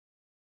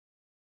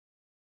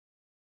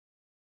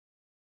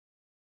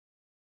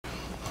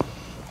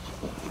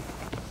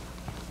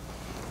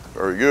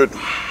Very good.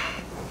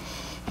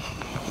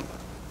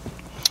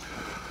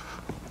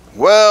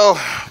 Well,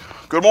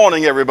 good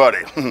morning, everybody.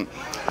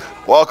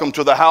 Welcome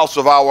to the house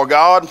of our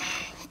God.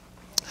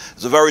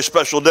 It's a very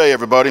special day,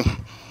 everybody.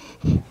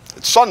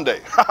 It's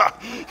Sunday.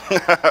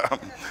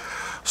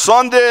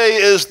 Sunday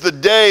is the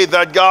day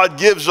that God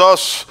gives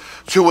us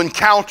to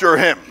encounter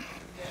Him.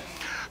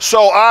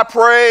 So I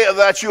pray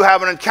that you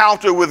have an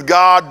encounter with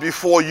God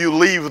before you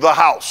leave the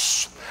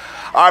house.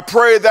 I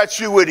pray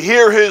that you would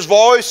hear His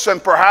voice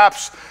and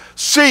perhaps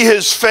see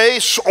His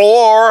face,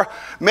 or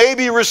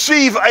maybe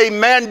receive a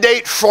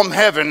mandate from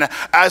heaven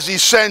as He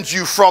sends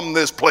you from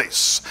this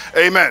place.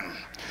 Amen.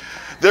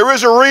 There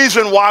is a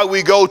reason why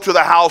we go to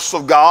the house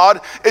of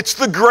God. It's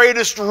the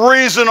greatest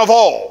reason of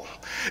all.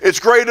 It's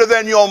greater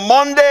than your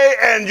Monday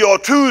and your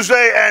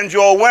Tuesday and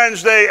your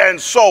Wednesday and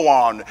so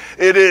on.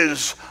 It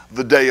is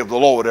the day of the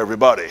Lord,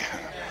 everybody.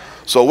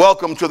 So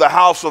welcome to the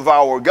house of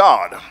our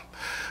God.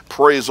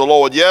 Praise the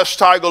Lord. Yes,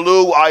 Tiger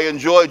Lou, I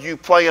enjoyed you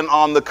playing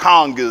on the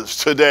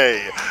congas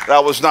today.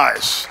 That was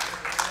nice.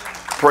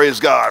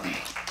 Praise God.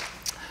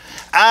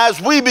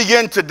 As we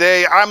begin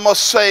today, I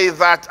must say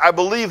that I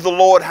believe the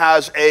Lord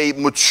has a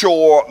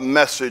mature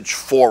message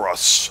for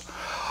us.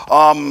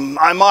 Am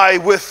I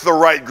with the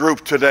right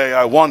group today,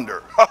 I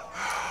wonder?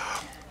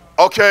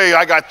 Okay,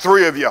 I got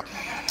three of you.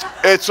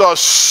 It's a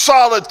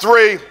solid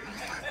three,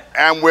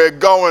 and we're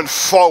going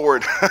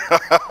forward.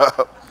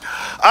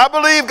 I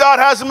believe God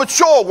has a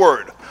mature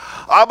word.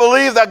 I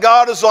believe that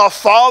God is our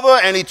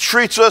Father, and He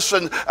treats us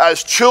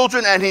as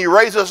children, and He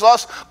raises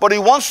us, but He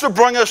wants to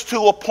bring us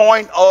to a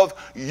point of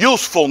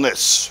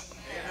usefulness,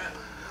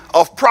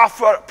 of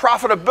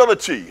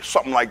profitability,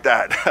 something like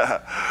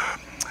that.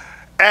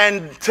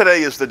 And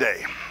today is the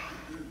day.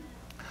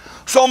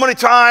 So many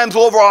times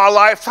over our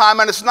lifetime,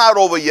 and it's not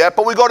over yet,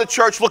 but we go to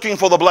church looking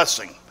for the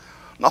blessing.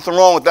 Nothing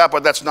wrong with that,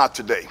 but that's not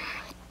today.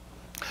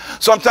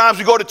 Sometimes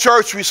we go to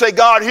church, we say,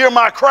 God, hear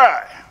my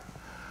cry.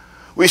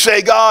 We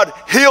say, God,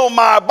 heal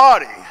my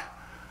body.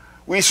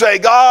 We say,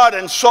 God,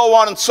 and so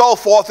on and so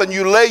forth, and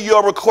you lay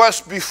your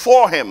request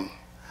before Him.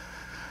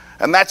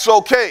 And that's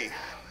okay.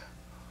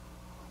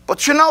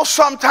 But you know,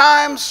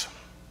 sometimes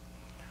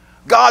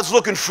God's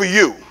looking for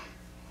you.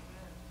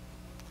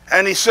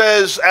 And He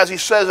says, as He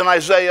says in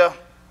Isaiah,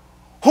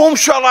 whom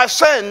shall I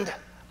send,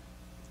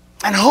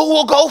 and who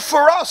will go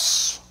for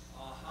us?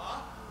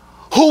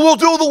 Who will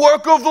do the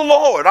work of the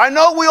Lord? I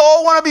know we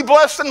all want to be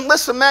blessed. And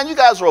listen, man, you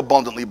guys are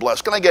abundantly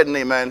blessed. Can I get an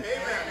amen?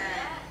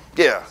 Amen.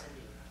 Yeah.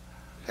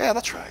 Yeah,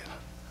 that's right.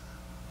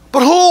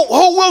 But who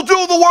will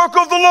do the work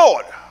of the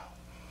Lord?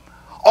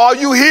 Are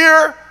you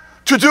here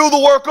to do the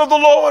work of the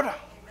Lord?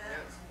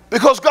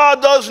 Because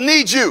God does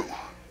need you.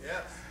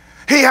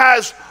 He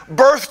has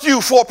birthed you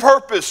for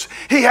purpose.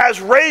 He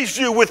has raised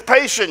you with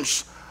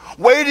patience,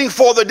 waiting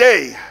for the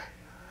day.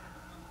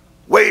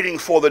 Waiting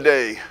for the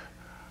day.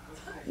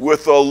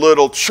 With a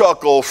little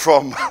chuckle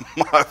from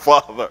my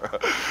father.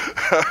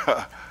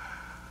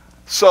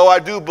 So I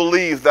do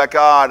believe that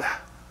God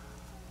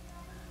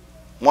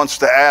wants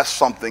to ask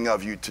something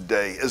of you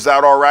today. Is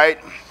that all right?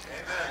 Amen.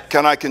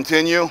 Can I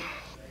continue?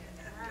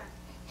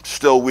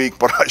 Still weak,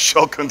 but I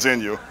shall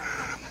continue.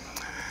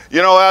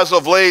 You know, as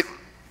of late,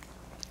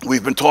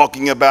 we've been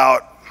talking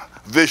about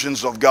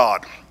visions of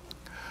God.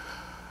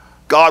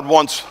 God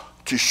wants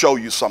to show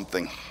you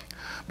something.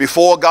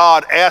 Before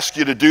God asks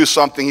you to do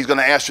something, He's going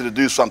to ask you to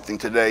do something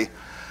today.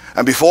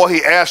 And before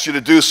He asks you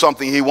to do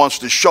something, He wants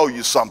to show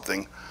you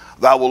something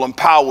that will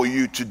empower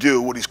you to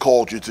do what He's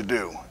called you to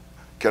do.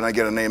 Can I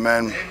get an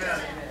amen?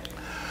 Amen.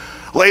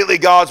 Lately,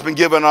 God's been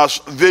giving us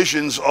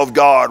visions of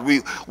God.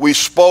 We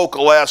spoke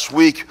last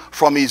week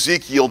from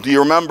Ezekiel. Do you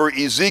remember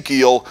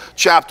Ezekiel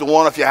chapter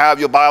 1? If you have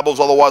your Bibles,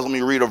 otherwise let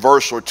me read a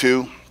verse or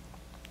two.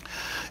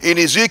 In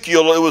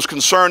Ezekiel, it was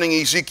concerning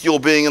Ezekiel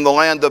being in the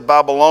land of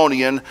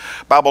Babylonia,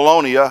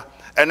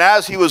 and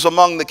as he was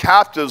among the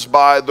captives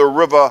by the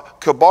river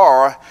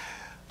Kebar,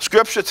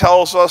 Scripture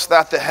tells us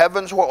that the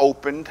heavens were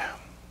opened,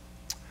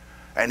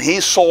 and he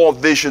saw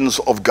visions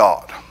of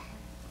God.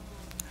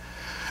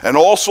 And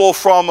also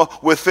from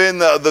within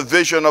the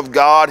vision of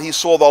God, he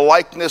saw the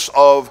likeness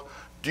of,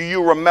 do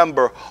you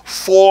remember,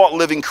 4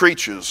 living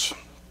creatures.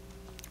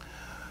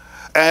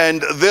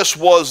 And this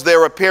was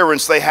their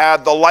appearance. They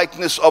had the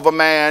likeness of a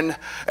man,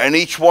 and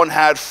each one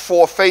had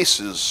 4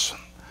 faces.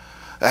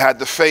 They had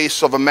the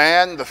face of a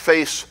man, the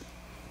face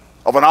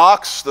of an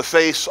ox, the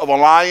face of a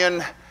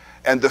lion,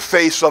 and the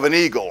face of an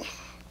eagle.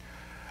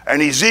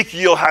 And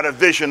Ezekiel had a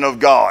vision of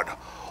God.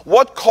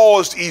 What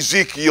caused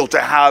Ezekiel to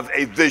have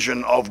a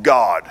vision of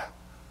God?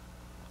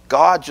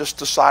 God just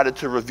decided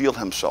to reveal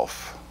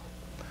Himself.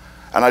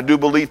 And I do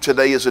believe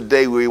today is a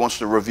day where He wants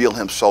to reveal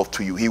Himself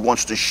to you. He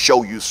wants to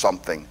show you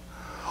something.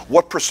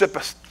 What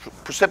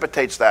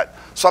precipitates that?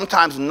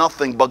 Sometimes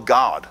nothing but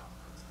God.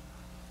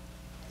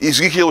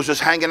 Ezekiel was just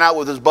hanging out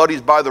with his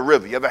buddies by the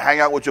river. You ever hang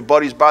out with your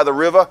buddies by the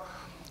river?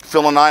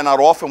 Phil and I, not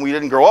often. We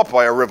didn't grow up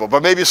by a river,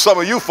 but maybe some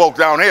of you folk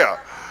down here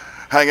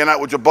hanging out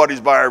with your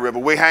buddies by a river.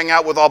 We hang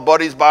out with our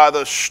buddies by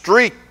the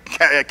street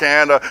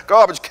can, a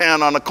garbage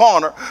can on the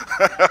corner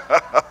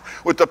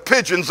with the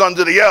pigeons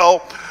under the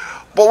L.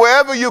 But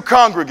wherever you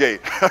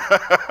congregate,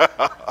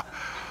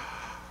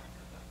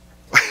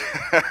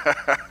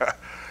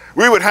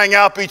 we would hang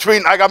out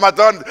between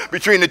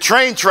the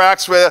train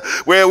tracks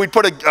where we'd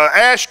put an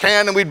ash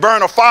can and we'd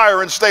burn a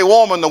fire and stay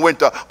warm in the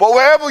winter. But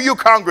wherever you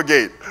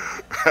congregate,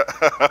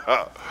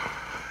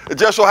 it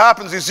just so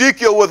happens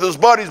Ezekiel with his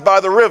buddies by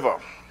the river.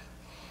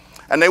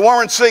 And they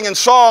weren't singing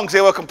songs,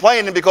 they were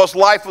complaining because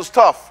life was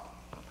tough.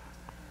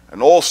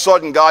 And all of a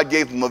sudden God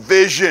gave them a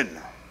vision.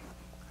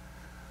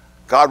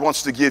 God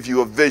wants to give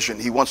you a vision.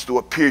 He wants to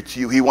appear to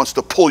you. He wants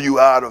to pull you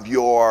out of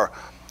your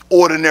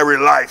ordinary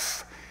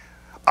life.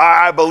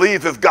 I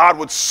believe if God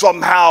would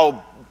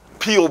somehow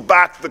peel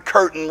back the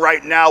curtain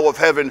right now of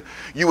heaven,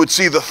 you would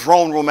see the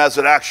throne room as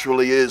it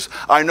actually is.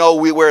 I know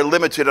we're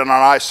limited in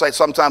our eyesight.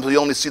 Sometimes we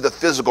only see the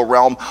physical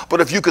realm.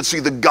 But if you could see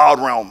the God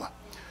realm,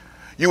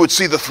 you would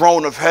see the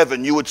throne of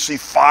heaven. You would see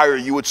fire.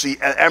 You would see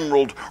an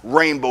emerald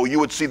rainbow. You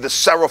would see the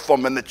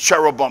seraphim and the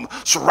cherubim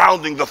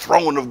surrounding the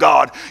throne of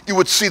God. You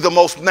would see the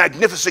most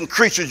magnificent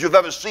creatures you've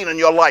ever seen in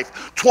your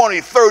life.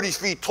 20, 30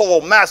 feet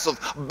tall, massive,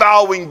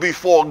 bowing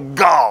before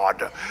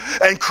God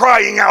and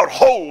crying out,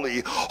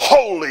 holy,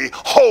 holy,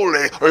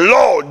 holy,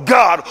 Lord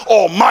God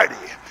Almighty.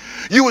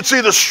 You would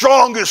see the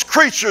strongest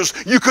creatures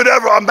you could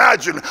ever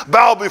imagine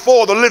bow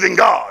before the living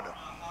God.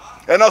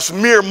 And us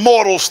mere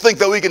mortals think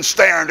that we can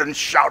stand and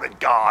shout at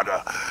God.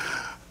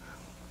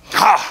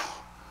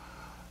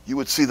 You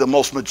would see the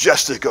most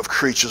majestic of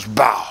creatures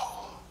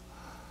bow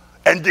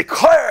and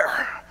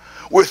declare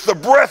with the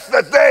breath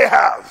that they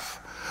have.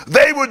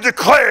 They would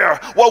declare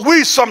what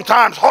we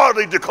sometimes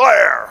hardly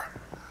declare.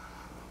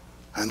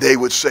 And they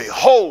would say,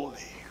 holy,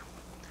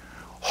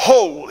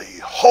 holy,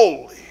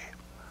 holy,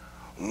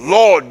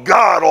 Lord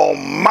God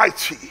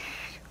Almighty.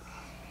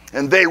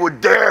 And they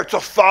would dare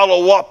to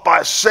follow up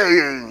by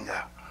saying,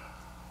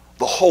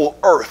 the whole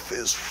earth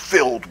is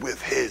filled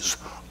with his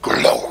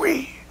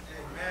glory.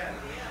 Amen.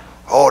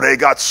 Oh, they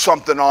got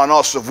something on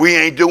us. If we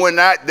ain't doing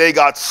that, they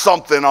got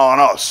something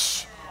on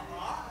us.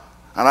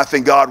 And I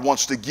think God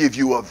wants to give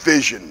you a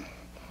vision.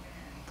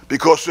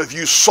 Because if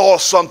you saw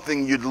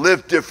something, you'd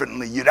live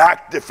differently, you'd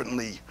act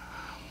differently.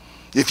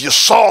 If you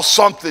saw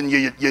something,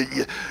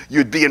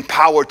 you'd be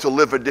empowered to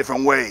live a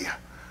different way.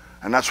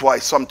 And that's why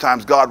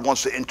sometimes God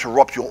wants to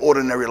interrupt your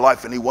ordinary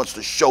life and he wants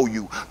to show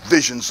you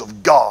visions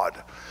of God,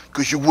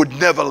 because you would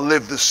never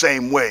live the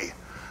same way.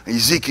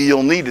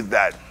 Ezekiel needed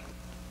that.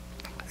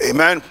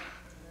 Amen.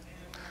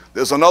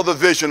 There's another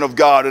vision of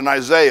God in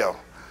Isaiah.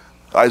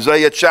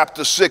 Isaiah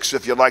chapter 6,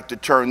 if you'd like to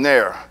turn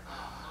there.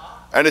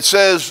 And it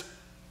says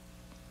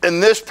in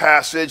this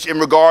passage, in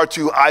regard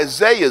to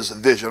Isaiah's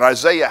vision,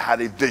 Isaiah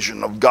had a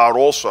vision of God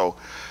also.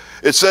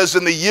 It says,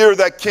 in the year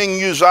that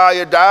King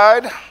Uzziah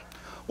died,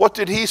 what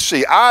did he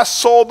see? I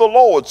saw the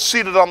Lord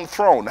seated on the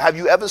throne. Have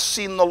you ever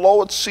seen the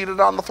Lord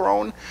seated on the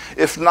throne?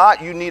 If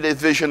not, you need a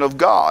vision of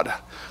God,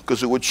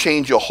 because it would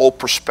change your whole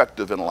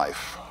perspective in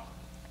life.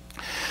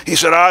 He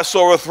said, I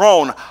saw a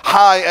throne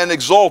high and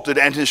exalted,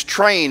 and his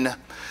train, that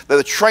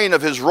the train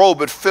of his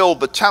robe had filled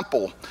the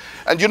temple.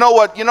 And you know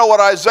what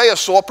Isaiah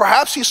saw?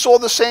 Perhaps he saw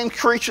the same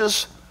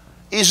creatures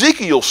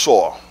Ezekiel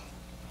saw.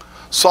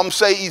 Some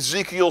say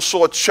Ezekiel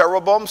saw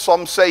cherubim.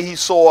 Some say he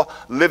saw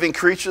living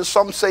creatures.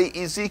 Some say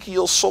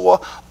Ezekiel saw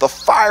the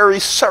fiery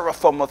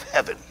seraphim of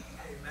heaven.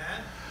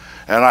 Amen.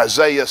 And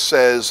Isaiah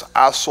says,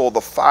 I saw the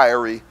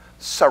fiery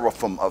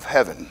seraphim of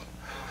heaven.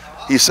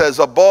 He says,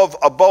 above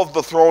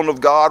the throne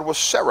of God were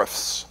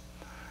seraphs,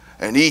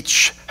 and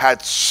each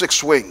had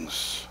 6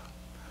 wings.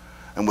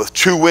 And with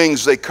 2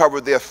 wings they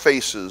covered their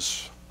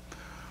faces.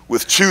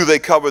 With 2 they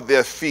covered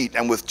their feet,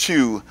 and with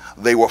 2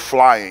 they were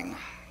flying.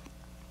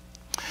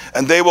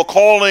 And they were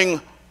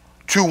calling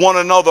to one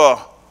another,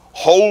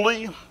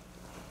 holy,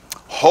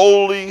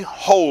 holy,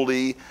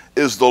 holy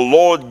is the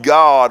Lord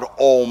God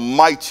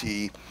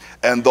Almighty,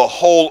 and the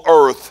whole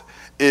earth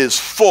is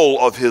full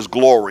of his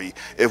glory.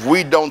 If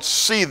we don't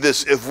see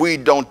this, if we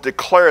don't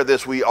declare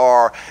this, we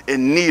are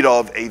in need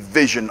of a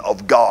vision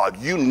of God.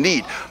 You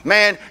need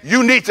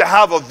to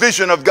have a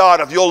vision of God.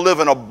 If you're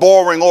living a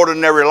boring,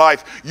 ordinary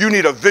life, you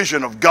need a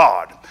vision of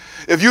God.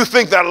 If you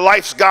think that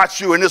life's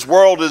got you and this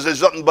world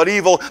is nothing but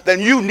evil,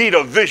 then you need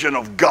a vision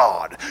of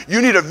God.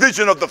 You need a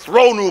vision of the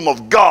throne room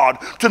of God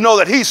to know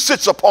that he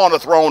sits upon a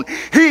throne.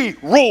 He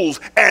rules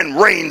and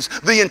reigns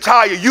the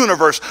entire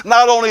universe.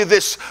 Not only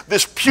this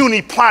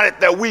puny planet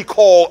that we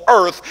call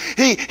Earth,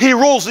 he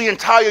rules the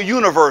entire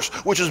universe,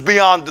 which is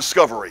beyond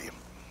discovery.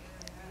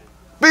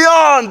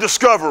 Beyond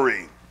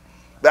discovery.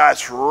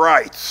 That's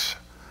right.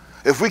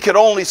 If we could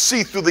only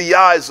see through the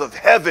eyes of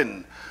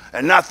heaven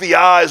and not the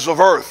eyes of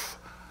earth,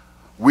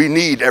 we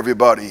need,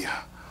 everybody,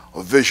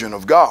 a vision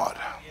of God.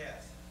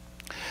 Yes.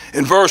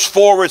 In verse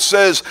 4 it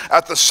says,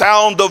 at the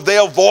sound of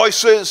their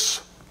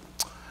voices,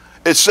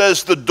 it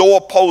says the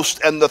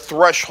doorpost and the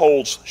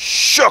thresholds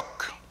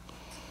shook.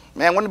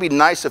 Man, wouldn't it be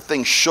nice if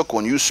things shook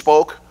when you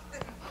spoke?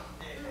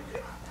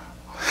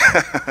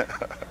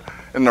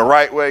 In the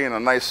right way, in a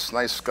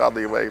nice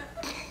godly way.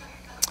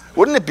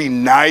 Wouldn't it be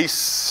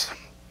nice?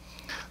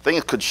 I think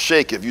it could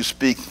shake if you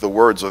speak the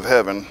words of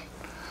heaven.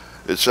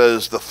 It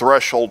says the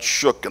threshold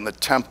shook and the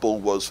temple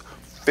was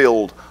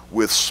filled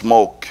with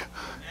smoke,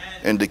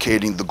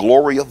 indicating the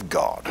glory of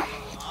God.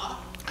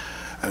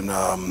 And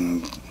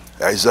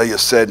Isaiah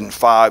said in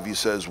 5, he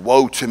says,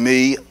 woe to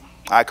me,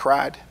 I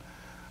cried.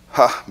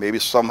 Maybe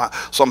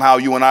somehow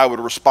you and I would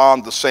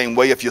respond the same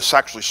way. If you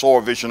actually saw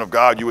a vision of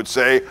God, you would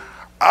say,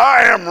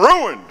 I am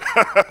ruined.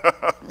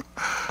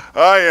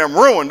 I am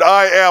ruined.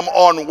 I am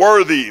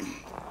unworthy.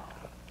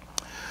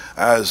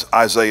 As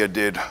Isaiah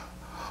did.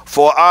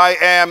 For I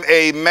am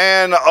a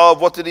man of,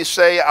 what did he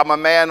say? I'm a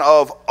man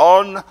of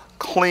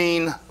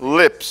unclean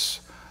lips.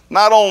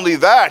 Not only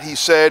that, he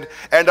said,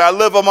 and I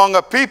live among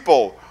a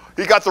people.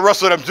 He got the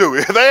rest of them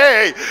too.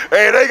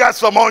 They got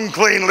some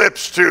unclean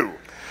lips too.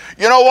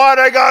 You know why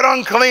they got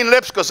unclean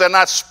lips? Because they're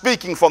not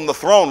speaking from the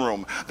throne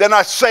room. They're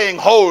not saying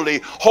holy,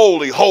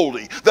 holy,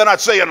 holy. They're not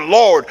saying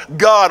Lord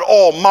God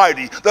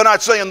Almighty. They're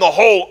not saying the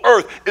whole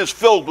earth is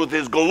filled with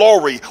his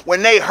glory.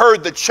 When they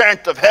heard the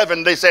chant of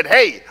heaven, they said,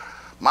 hey,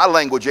 my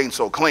language ain't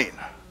so clean.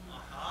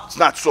 It's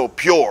not so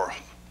pure.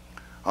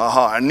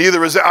 And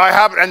neither is it. I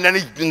haven't. And then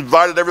he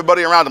invited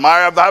everybody around him.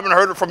 I haven't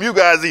heard it from you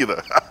guys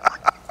either.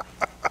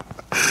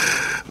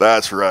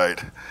 That's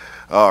right.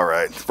 All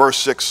right. Verse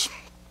 6.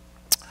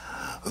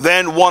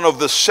 Then one of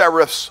the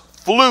seraphs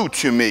flew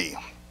to me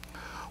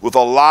with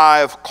a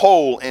live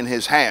coal in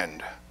his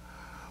hand,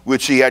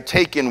 which he had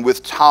taken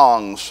with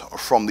tongs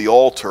from the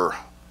altar.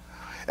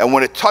 And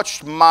when it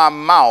touched my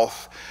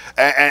mouth,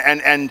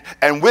 and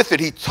with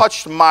it he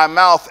touched my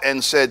mouth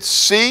and said,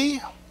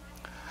 see,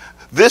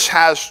 this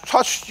has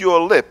touched your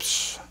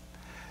lips,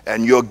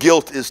 and your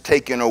guilt is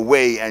taken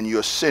away and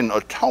your sin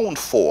atoned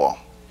for.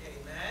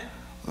 Amen.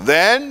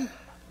 Then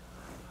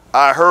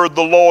I heard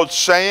the Lord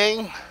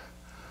saying,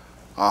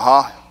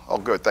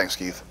 oh, good. Thanks,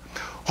 Keith.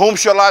 Whom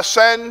shall I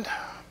send?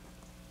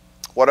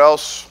 What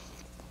else?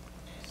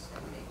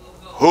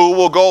 Who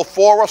will go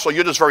for us? Oh,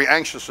 you're just very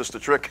anxious, Sister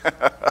Trick.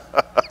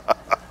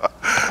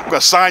 I'm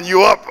going to sign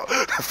you up.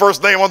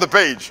 First name on the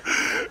page.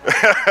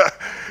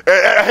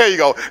 Here you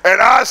go.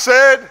 And I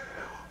said,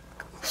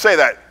 say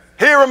that.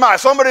 Here am I.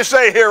 Somebody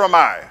say, here am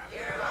I.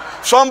 Here am I.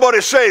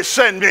 Somebody say,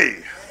 send me. Send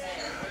me.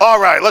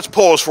 All right, let's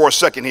pause for a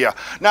second here.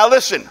 Now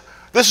listen.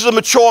 This is a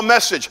mature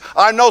message.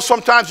 I know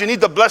sometimes you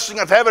need the blessing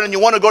of heaven and you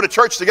want to go to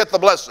church to get the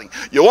blessing.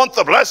 You want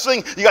the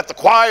blessing, you got the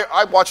choir.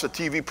 I watch the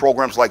TV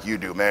programs like you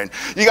do, man.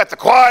 You got the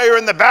choir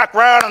in the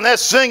background and they're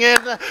singing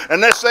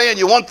and they're saying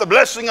you want the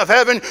blessing of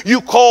heaven.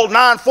 You call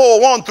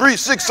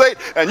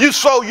 941-368 and you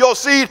sow your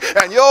seed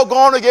and you're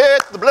going to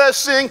get the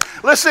blessing.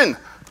 Listen,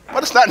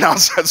 what is that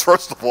nonsense,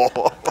 first of all?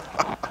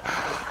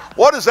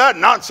 What is that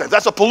nonsense?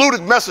 That's a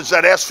polluted message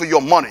that asks for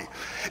your money.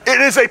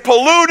 It is a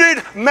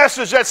polluted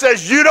message that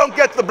says you don't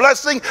get the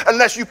blessing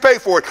unless you pay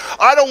for it.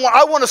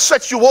 I want to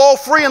set you all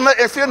free, and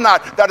if you're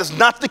not, that is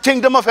not the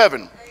kingdom of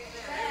heaven.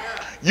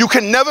 You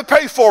can never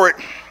pay for it.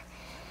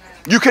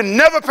 You can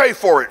never pay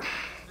for it.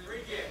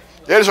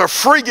 It is a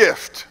free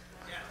gift.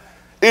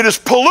 It is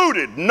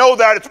polluted. Know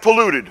that it's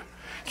polluted.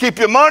 Keep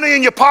your money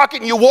in your pocket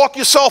and you walk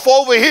yourself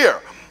over here.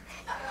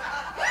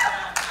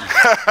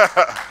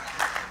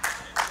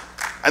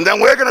 And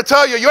then we're going to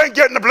tell you, you ain't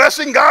getting the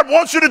blessing. God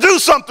wants you to do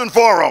something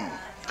for him.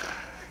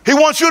 He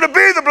wants you to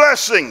be the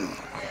blessing.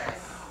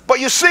 But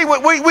you see,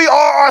 we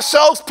are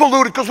ourselves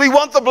polluted because we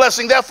want the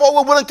blessing. Therefore,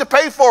 we're willing to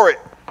pay for it.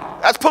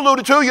 That's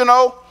polluted too, you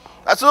know.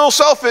 That's a little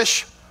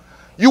selfish.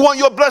 You want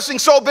your blessing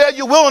so bad,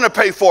 you're willing to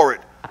pay for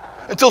it.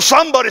 Until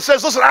somebody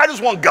says, listen, I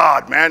just want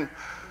God, man.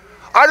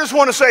 I just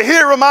want to say,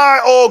 here am I,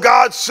 oh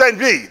God, send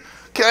me.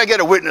 Can I get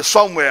a witness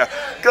somewhere?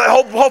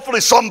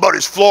 Hopefully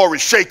somebody's floor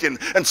is shaking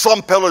and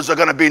some pillars are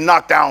going to be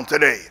knocked down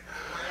today.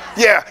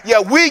 Yeah,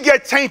 we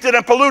get tainted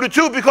and polluted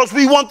too because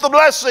we want the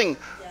blessing.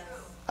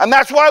 And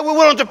that's why we're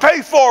willing to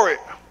pay for it.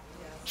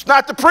 It's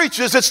not the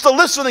preachers, it's the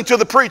listening to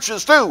the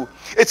preachers too.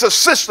 It's a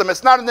system,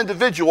 it's not an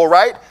individual,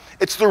 right?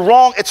 It's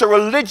a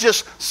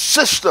religious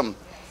system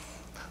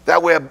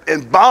that we're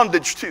in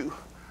bondage to.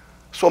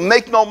 So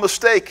make no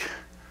mistake,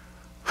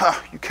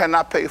 you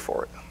cannot pay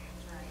for it.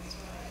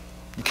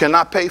 You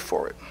cannot pay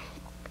for it.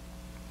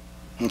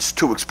 It's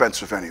too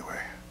expensive anyway.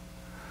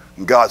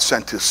 And God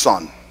sent his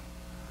son,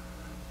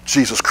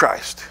 Jesus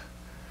Christ.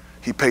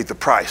 He paid the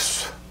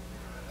price,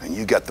 and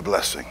you get the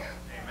blessing.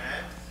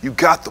 Amen. You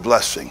got the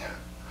blessing.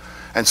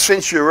 And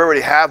since you already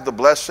have the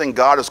blessing,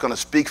 God is going to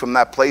speak from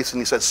that place,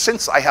 and he says,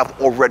 since I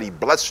have already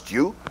blessed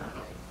you,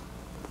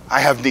 I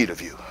have need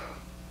of you.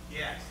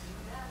 Yes.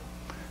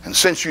 And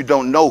since you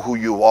don't know who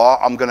you are,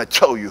 I'm going to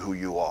tell you who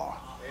you are.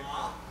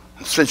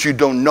 Since you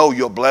don't know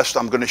you're blessed,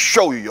 I'm going to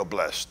show you you're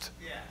blessed.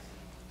 Yes.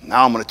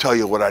 Now I'm going to tell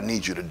you what I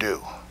need you to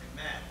do.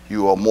 Amen.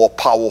 You are more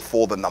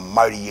powerful than the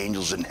mighty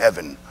angels in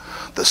heaven.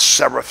 The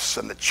seraphs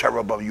and the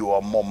cherubim, you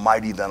are more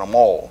mighty than them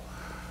all.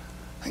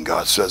 And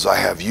God says, I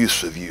have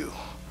use of you.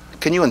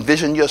 Can you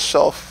envision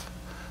yourself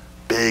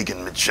big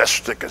and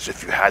majestic as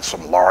if you had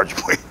some large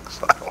wings?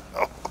 I don't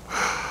know.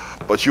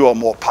 But you are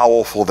more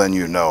powerful than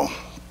you know.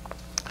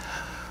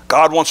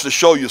 God wants to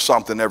show you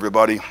something,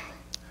 everybody.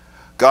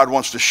 God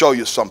wants to show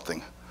you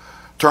something.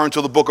 Turn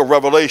to the book of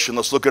Revelation.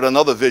 Let's look at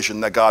another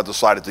vision that God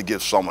decided to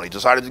give someone. He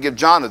decided to give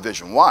John a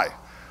vision. Why?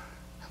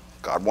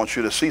 God wants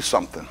you to see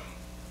something.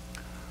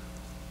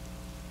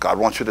 God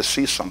wants you to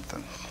see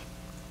something.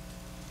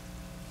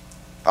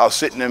 I was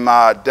sitting in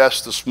my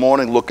desk this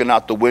morning looking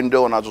out the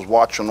window, and I was just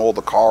watching all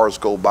the cars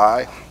go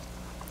by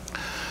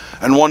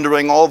and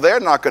wondering, oh,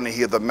 they're not going to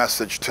hear the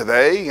message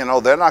today. You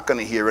know, they're not going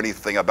to hear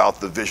anything about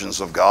the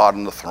visions of God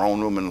in the throne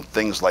room and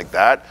things like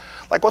that.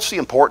 Like, what's the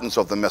importance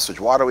of the message?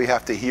 Why do we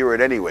have to hear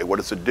it anyway? What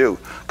does it do?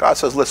 God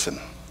says, listen.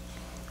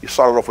 You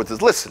started off with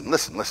this, listen.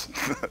 He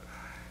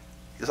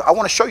says, I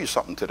want to show you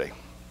something today.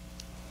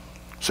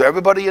 So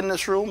everybody in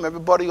this room,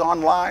 everybody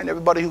online,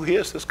 everybody who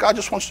hears this, God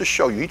just wants to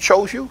show you. He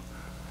chose you,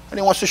 and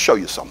he wants to show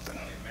you something.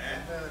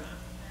 Amen.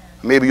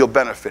 Maybe you'll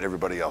benefit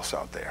everybody else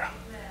out there.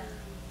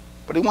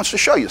 But he wants to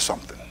show you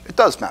something. It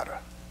does matter.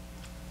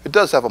 It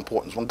does have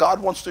importance. When God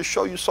wants to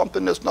show you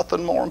something, there's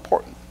nothing more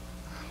important.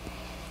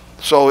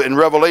 So in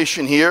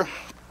Revelation here,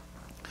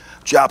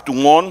 chapter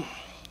 1,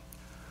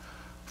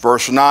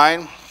 verse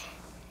 9,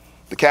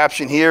 the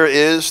caption here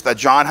is that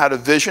John had a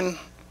vision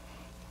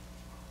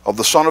of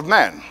the Son of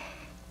Man.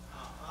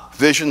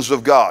 Visions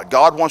of God.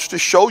 God wants to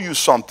show you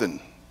something.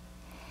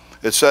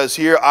 It says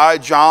here, I,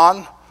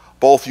 John,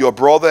 both your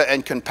brother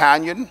and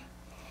companion,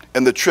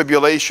 in the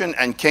tribulation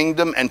and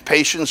kingdom and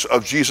patience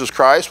of Jesus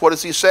Christ. What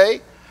does he say?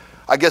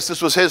 I guess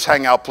this was his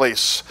hangout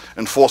place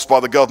enforced by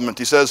the government.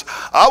 He says,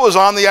 I was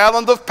on the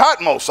island of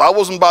Patmos. I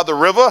wasn't by the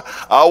river.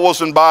 I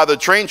wasn't by the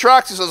train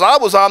tracks. He says, I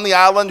was on the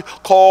island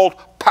called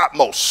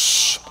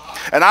Patmos.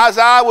 And as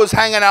I was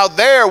hanging out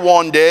there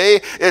one day,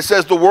 it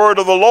says the word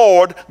of the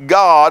Lord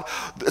God,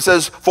 it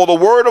says for the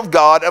word of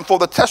God and for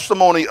the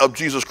testimony of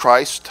Jesus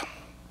Christ.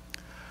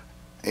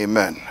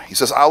 Amen. He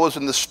says, I was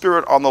in the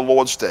Spirit on the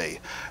Lord's day,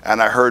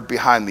 and I heard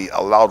behind me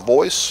a loud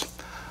voice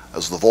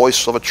as the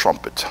voice of a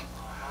trumpet.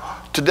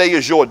 Today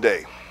is your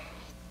day.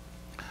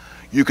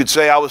 You could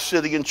say, I was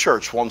sitting in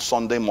church one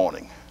Sunday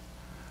morning,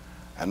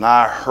 and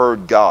I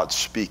heard God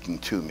speaking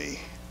to me.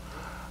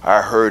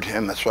 I heard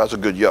him, that's a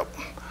good yup.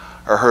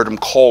 I heard him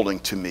calling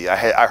to me.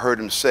 I heard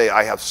him say,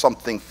 I have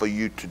something for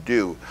you to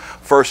do.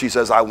 First he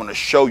says, I want to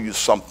show you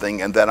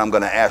something, and then I'm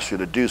going to ask you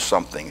to do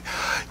something.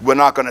 We're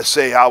not going to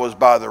say I was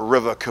by the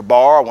river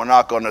Kibar. We're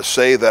not going to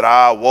say that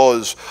I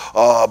was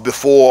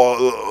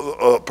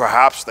before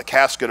perhaps the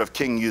casket of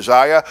King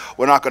Uzziah.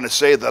 We're not going to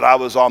say that I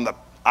was on the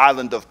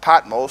island of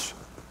Patmos.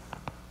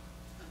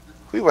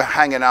 We were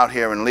hanging out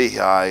here in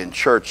Lehigh in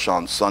church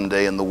on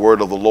Sunday, and the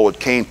word of the Lord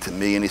came to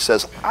me, and he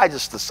says, I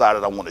just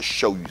decided I want to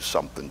show you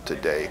something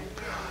today.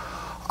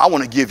 I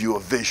want to give you a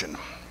vision.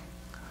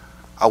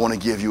 I want to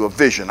give you a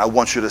vision. I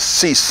want you to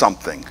see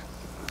something.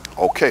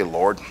 Okay,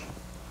 Lord.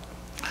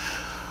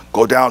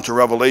 Go down to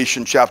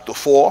Revelation chapter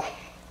 4.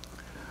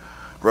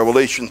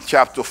 Revelation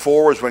chapter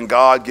 4 is when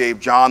God gave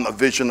John a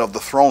vision of the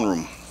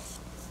throne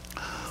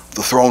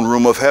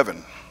room of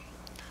heaven.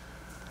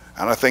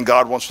 And I think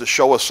God wants to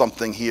show us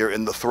something here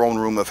in the throne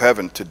room of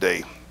heaven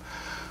today.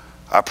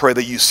 I pray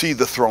that you see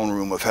the throne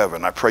room of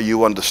heaven. I pray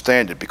you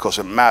understand it, because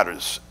it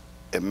matters.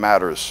 It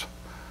matters.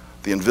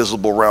 The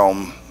invisible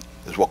realm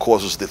is what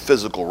causes the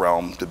physical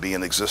realm to be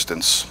in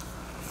existence.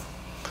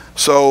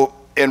 So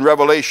in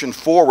Revelation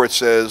 4 where it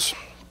says,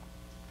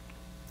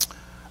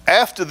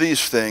 after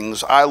these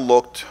things I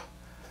looked,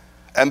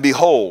 and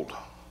behold,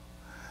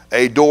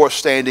 a door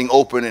standing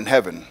open in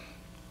heaven.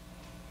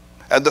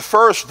 And the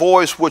first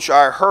voice which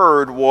I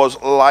heard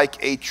was like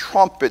a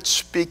trumpet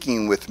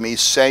speaking with me,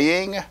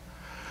 saying,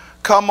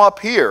 come up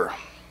here,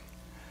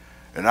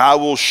 and I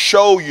will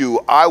show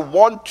you, I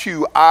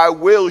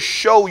will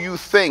show you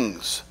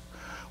things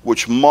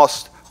which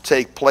must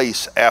take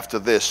place after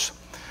this.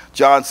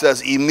 John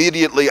says,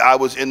 immediately I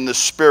was in the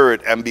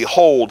Spirit, and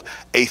behold,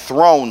 a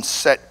throne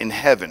set in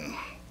heaven.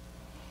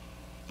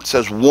 It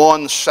says,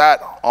 one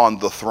sat on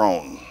the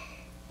throne.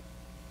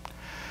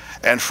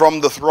 And from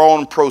the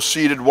throne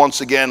proceeded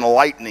once again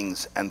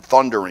lightnings and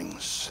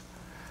thunderings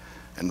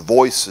and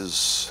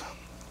voices.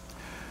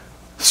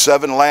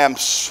 7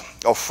 lamps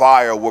of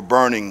fire were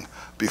burning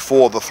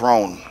before the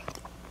throne,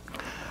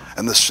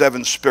 and the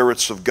 7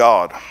 spirits of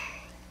God.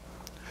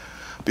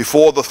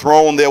 Before the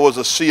throne there was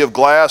a sea of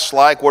glass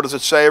like, what does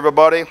it say,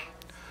 everybody?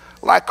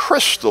 Like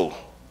crystal.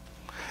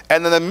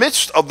 And in the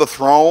midst of the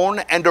throne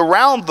and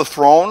around the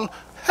throne,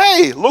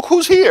 hey, look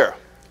who's here.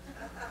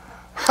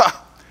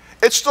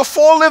 It's the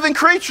 4 living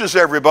creatures,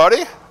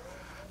 everybody.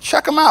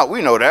 Check them out.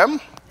 We know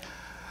them.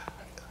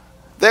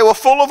 They were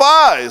full of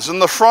eyes in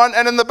the front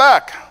and in the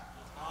back.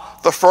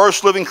 The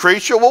first living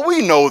creature, well,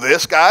 we know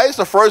this, guys.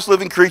 The first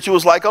living creature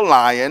was like a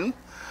lion.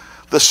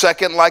 The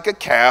second like a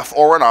calf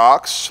or an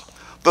ox.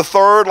 The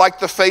third like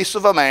the face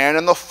of a man.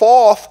 And the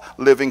 4th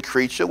living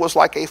creature was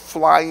like a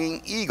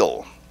flying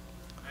eagle.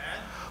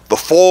 The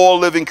 4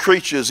 living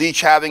creatures,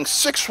 each having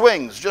 6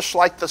 wings, just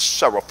like the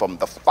seraphim,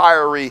 the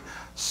fiery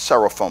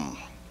seraphim.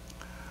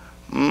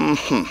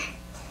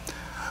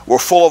 Were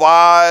full of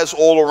eyes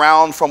all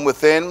around from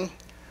within,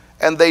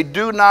 and they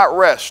do not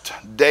rest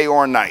day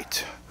or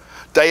night,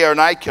 Day or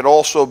night can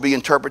also be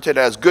interpreted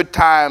as good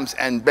times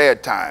and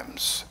bad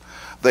times.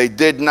 They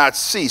did not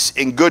cease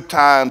in good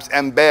times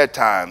and bad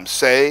times.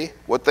 Say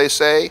what they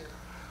say.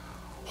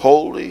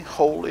 Holy,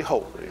 holy,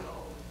 holy,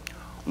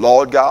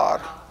 Lord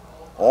God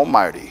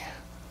Almighty,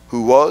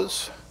 who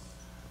was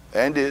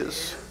and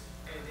is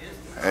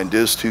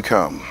to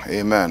come.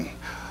 Amen.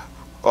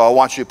 I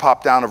want you to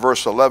pop down to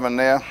verse 11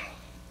 there.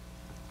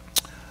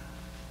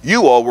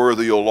 You are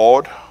worthy, O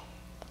Lord,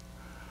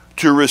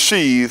 to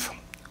receive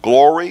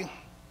glory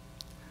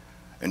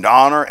and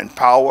honor and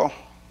power,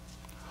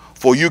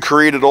 for you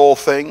created all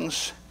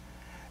things,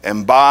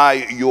 and by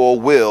your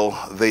will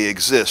they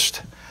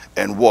exist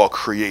and were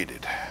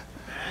created.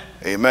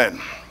 Amen.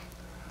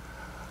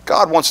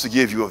 God wants to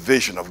give you a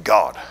vision of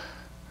God.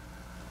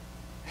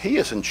 He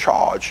is in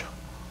charge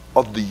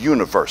of the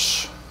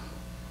universe.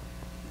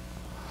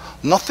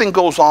 Nothing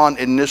goes on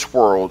in this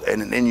world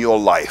and in your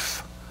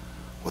life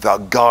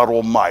without God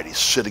Almighty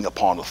sitting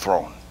upon the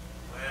throne.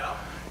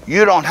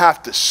 You don't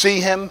have to see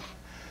him,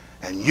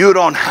 and you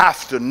don't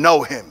have to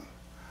know him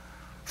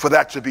for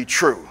that to be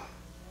true.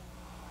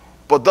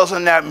 But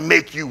doesn't that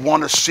make you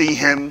want to see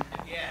him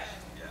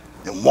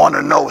and want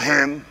to know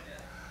him,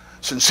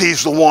 since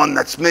he's the one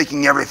that's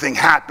making everything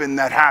happen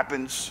that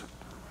happens?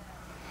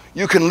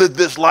 You can live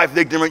this life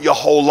ignorant your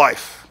whole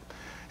life.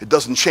 It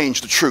doesn't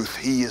change the truth.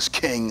 He is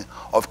King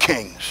of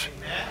Kings.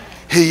 Amen.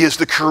 He is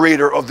the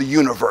creator of the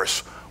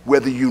universe,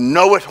 whether you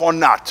know it or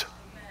not,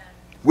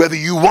 whether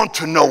you want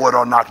to know it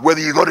or not,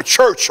 whether you go to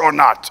church or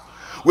not,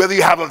 whether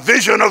you have a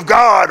vision of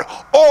God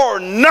or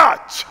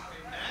not.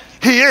 Amen.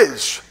 He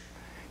is,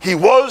 he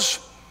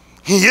was,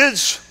 he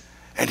is,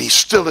 and he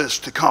still is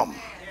to come.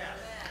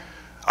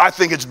 I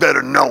think it's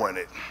better knowing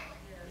it.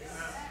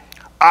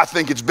 I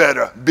think it's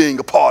better being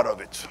a part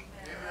of it.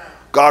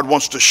 God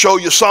wants to show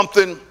you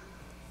something,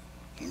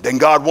 then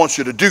God wants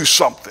you to do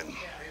something.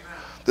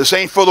 This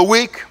ain't for the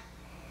weak,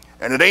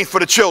 and it ain't for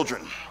the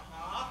children.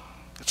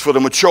 It's for the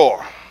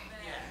mature.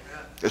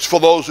 It's for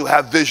those who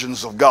have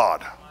visions of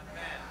God.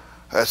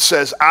 That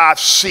says, I've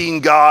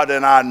seen God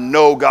and I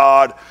know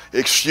God.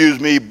 Excuse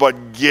me,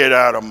 but get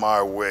out of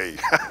my way.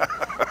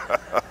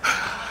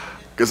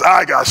 Because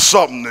I got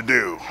something to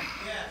do.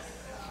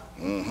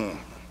 Mm-hmm.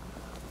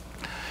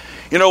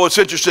 You know, it's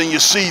interesting, you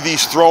see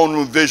these throne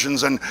room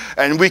visions, and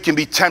we can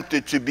be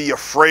tempted to be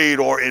afraid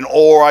or in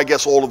awe. I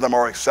guess all of them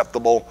are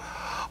acceptable.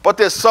 But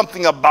there's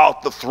something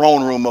about the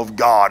throne room of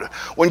God.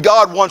 When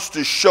God wants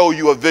to show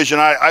you a vision,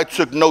 I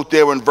took note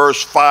there in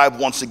verse 5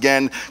 once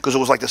again, because it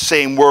was like the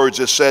same words.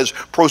 It says,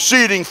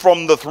 proceeding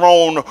from the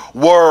throne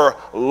were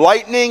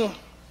lightning,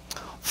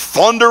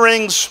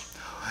 thunderings,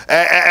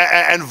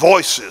 and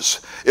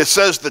voices. It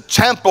says the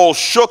temple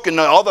shook in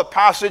the other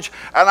passage.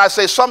 And I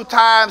say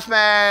sometimes,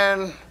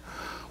 man,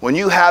 when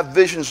you have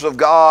visions of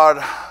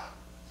God,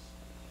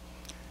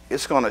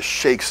 it's going to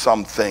shake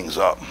some things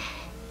up.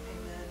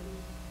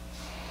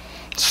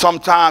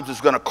 Sometimes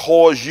it's going to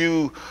cause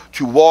you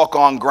to walk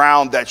on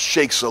ground that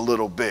shakes a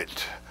little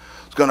bit.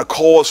 It's going to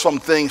cause some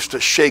things to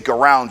shake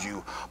around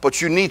you.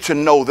 But you need to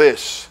know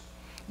this.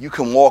 You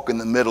can walk in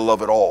the middle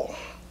of it all.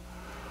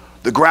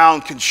 The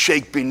ground can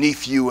shake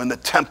beneath you, and the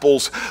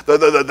temples,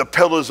 the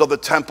pillars of the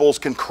temples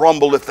can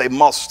crumble if they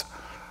must.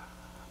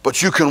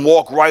 But you can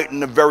walk right in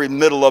the very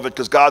middle of it,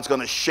 because God's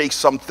going to shake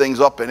some things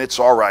up, and it's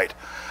all right.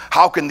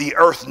 How can the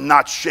earth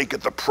not shake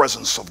at the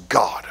presence of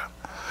God?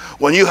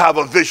 When you have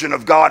a vision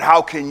of God,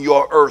 how can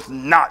your earth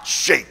not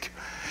shake?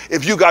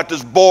 If you got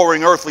this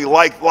boring earthly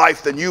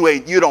life, then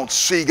you don't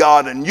see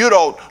God and you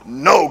don't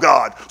know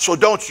God. So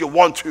don't you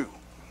want to?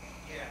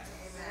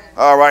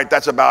 All right,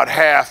 that's about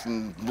half,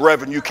 and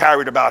Reverend, you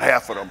carried about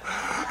half of them.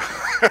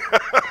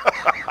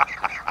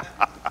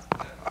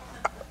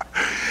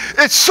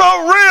 It's so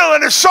real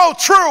and it's so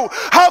true.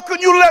 How can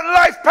you let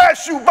life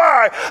pass you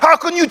by? How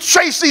can you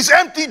chase these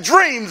empty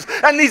dreams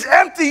and these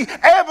empty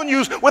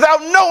avenues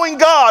without knowing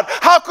God?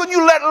 How can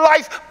you let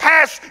life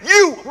pass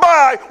you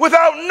by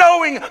without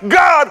knowing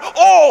God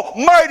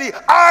Almighty?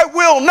 I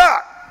will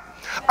not.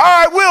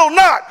 I will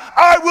not.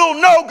 I will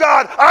know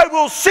God. I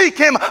will seek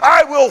him.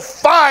 I will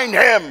find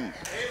him. Amen.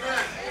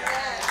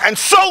 And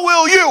so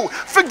will you.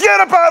 Forget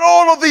about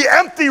all of the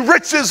empty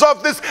riches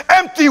of this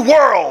empty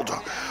world.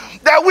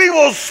 That we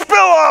will spill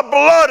our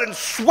blood and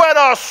sweat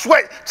our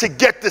sweat to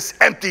get this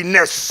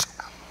emptiness.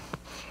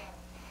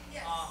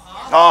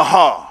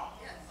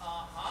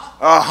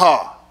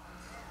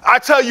 I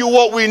tell you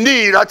what we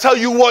need. I tell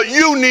you what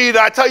you need.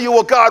 I tell you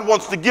what God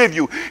wants to give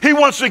you. He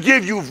wants to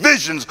give you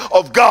visions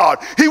of God.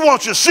 He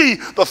wants you to see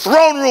the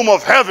throne room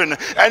of heaven,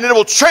 and it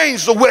will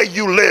change the way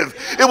you live.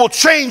 It will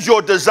change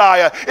your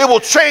desire.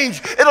 It'll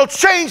change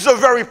the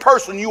very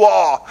person you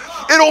are.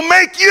 It'll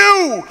make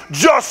you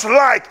just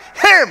like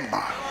him.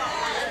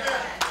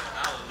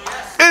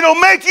 It'll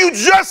make you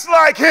just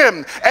like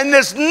him, and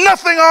there's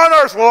nothing on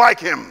earth like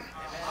him.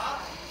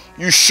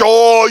 You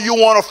sure you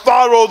want to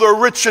follow the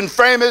rich and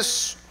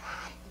famous?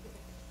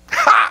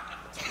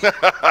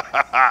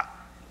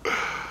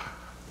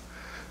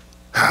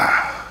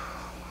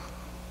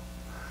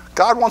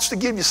 God wants to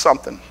give you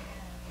something.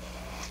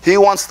 He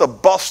wants to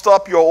bust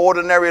up your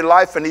ordinary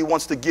life, and he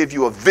wants to give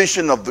you a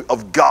vision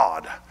of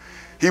God.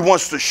 He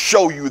wants to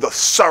show you the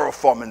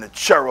seraphim and the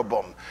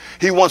cherubim.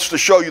 He wants to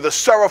show you the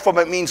seraphim.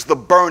 It means the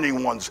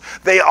burning ones.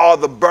 They are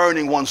the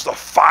burning ones, the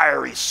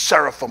fiery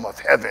seraphim of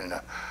heaven.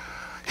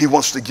 He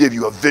wants to give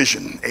you a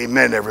vision.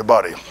 Amen,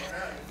 everybody.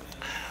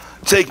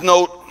 Take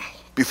note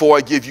before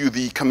I give you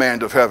the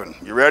command of heaven.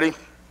 You ready?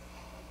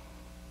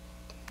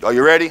 Are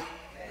you ready?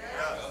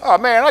 Oh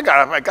man, I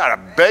gotta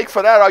beg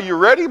for that. Are you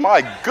ready?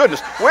 My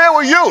goodness. Where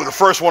were you? The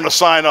first one to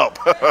sign up.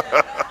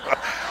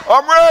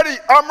 I'm ready.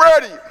 I'm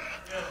ready.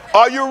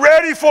 Are you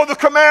ready for the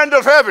command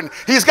of heaven?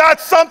 He's got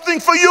something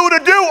for you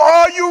to do.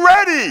 Are you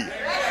ready?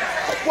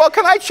 Well,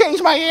 can I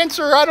change my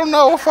answer? I don't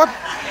know if I'm...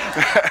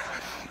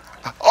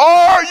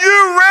 Are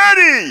you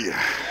ready?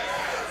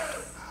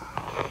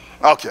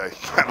 Okay,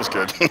 that was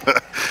good.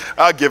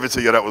 I'll give it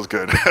to you. That was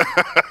good.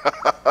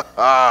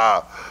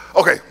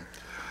 Okay,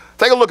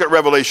 take a look at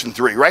Revelation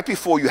 3. Right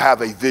before you have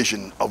a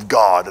vision of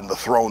God in the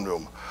throne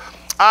room.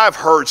 I've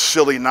heard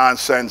silly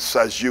nonsense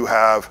as you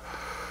have,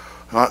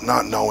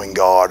 not knowing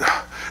God.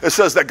 It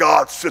says that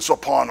God sits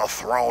upon a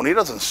throne. He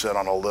doesn't sit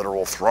on a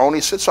literal throne. He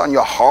sits on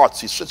your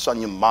hearts. He sits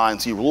on your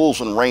minds. He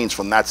rules and reigns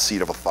from that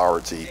seat of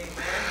authority.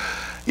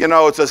 You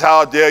know, it says,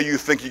 how dare you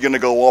think you're going to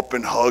go up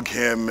and hug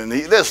him, and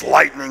there's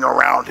lightning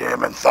around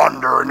him and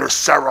thunder and there's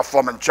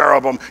seraphim and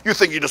cherubim. You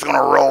think you're just going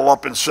to roll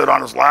up and sit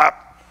on his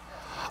lap?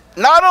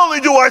 Not only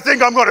do I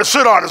think I'm going to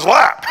sit on his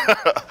lap,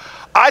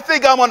 I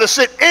think I'm going to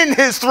sit in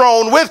his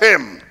throne with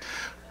him.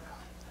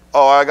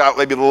 Oh, I got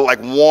maybe like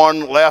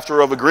one laughter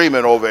of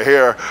agreement over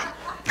here.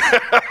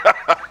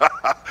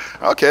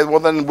 Okay, well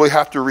then we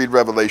have to read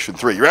Revelation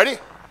 3. You ready?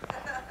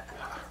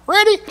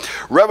 Ready?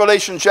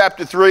 Revelation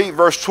chapter 3,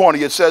 verse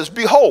 20, it says,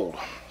 behold,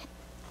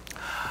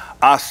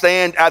 I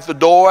stand at the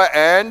door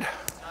and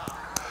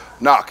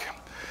knock.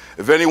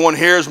 If anyone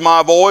hears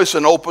my voice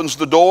and opens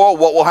the door,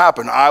 what will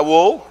happen? I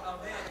will,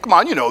 come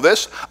on, you know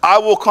this. I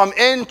will come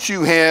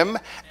into him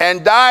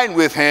and dine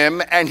with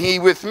him, and he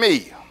with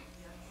me.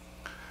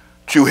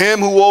 To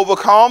him who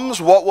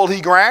overcomes, what will he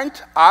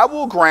grant? I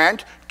will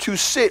grant to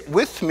sit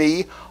with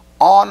me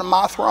on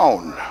my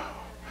throne,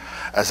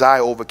 as I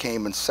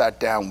overcame and sat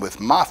down with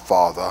my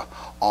Father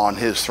on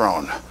his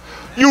throne.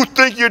 You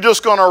think you're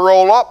just going to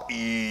roll up?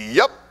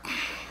 Yep.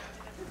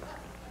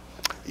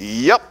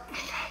 Yep.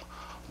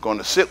 I'm going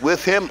to sit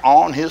with him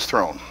on his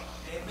throne.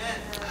 Amen.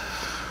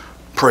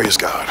 Praise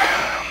God.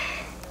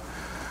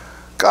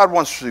 God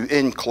wants to,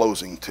 in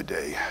closing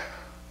today,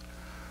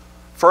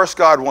 first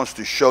God wants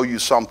to show you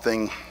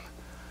something,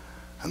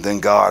 and then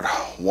God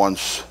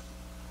wants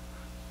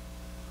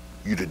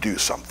you to do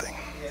something.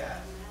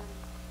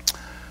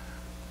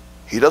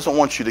 He doesn't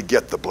want you to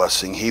get the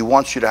blessing. He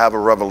wants you to have a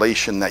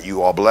revelation that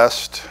you are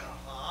blessed.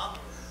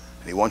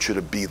 And he wants you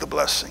to be the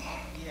blessing.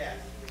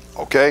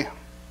 Okay?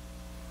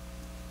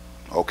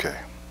 Okay.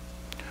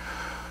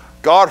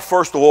 God,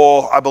 first of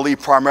all, I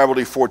believe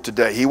primarily for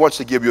today, he wants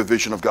to give you a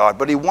vision of God,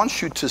 but he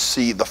wants you to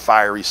see the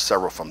fiery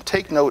seraphim.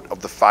 Take note of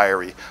the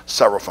fiery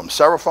seraphim.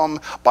 Seraphim,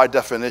 by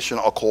definition,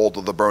 are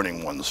called the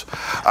burning ones.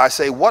 I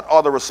say, what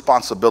are the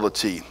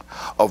responsibility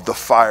of the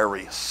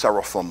fiery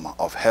seraphim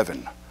of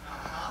heaven?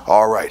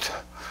 All right.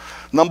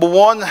 Number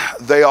one,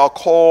 they are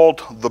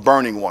called the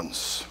burning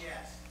ones.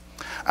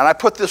 And I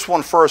put this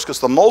one first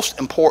because the most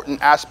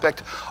important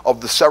aspect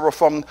of the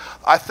seraphim,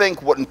 I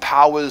think what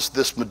empowers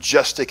this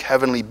majestic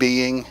heavenly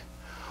being,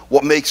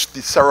 what makes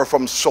the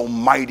seraphim so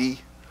mighty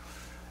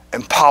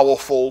and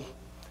powerful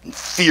and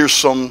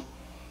fearsome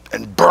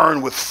and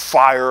burn with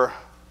fire,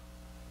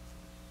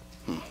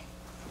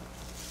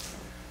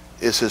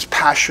 is his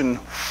passion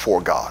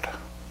for God.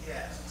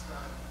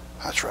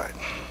 That's right.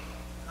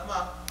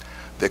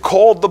 They're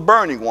called the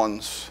burning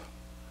ones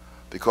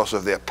because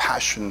of their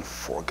passion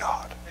for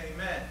God.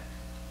 Amen.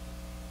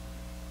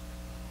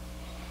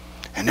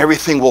 And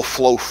everything will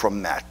flow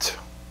from that.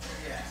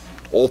 Yes.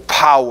 All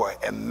power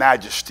and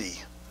majesty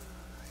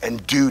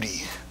and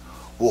duty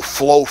will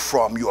flow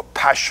from your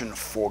passion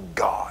for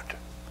God.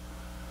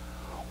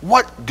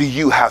 What do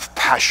you have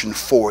passion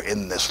for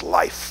in this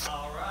life?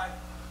 All right.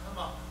 Come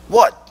on.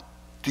 What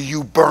do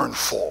you burn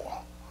for?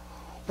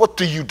 What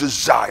do you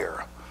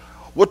desire?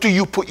 What do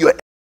you put your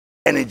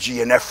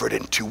energy and effort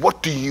into?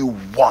 What do you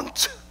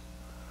want?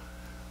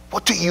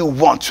 What do you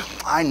want?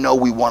 I know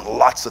we want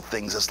lots of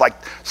things. It's like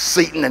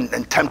Satan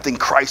and tempting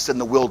Christ in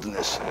the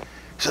wilderness.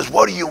 He says,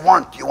 what do you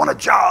want? You want a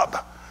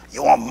job?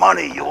 You want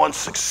money? You want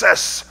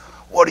success?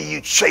 What are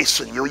you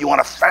chasing? You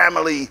want a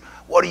family?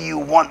 What do you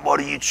want? What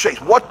do you chase?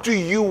 What do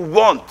you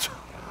want?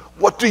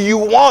 What do you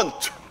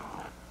want?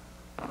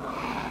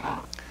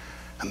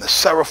 And the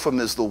seraphim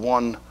is the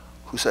one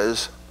who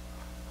says,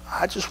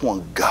 I just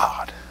want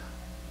God.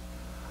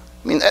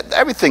 I mean,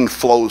 everything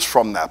flows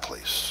from that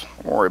place.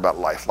 Don't worry about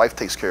life. Life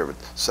takes care of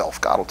itself.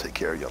 God will take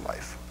care of your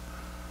life.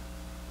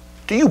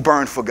 Do you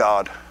burn for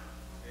God?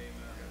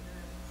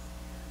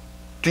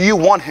 Do you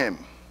want him?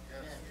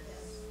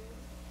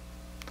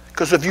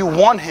 Because if you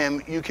want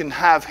him, you can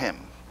have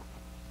him.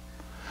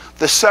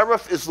 The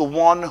seraph is the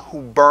one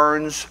who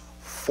burns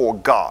for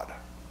God.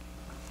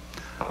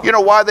 You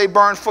know why they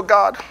burn for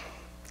God?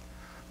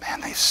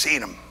 Man, they've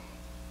seen him.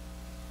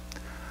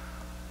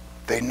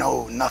 They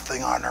know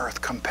nothing on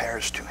earth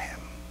compares to him.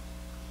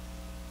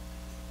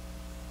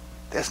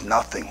 There's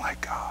nothing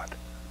like God.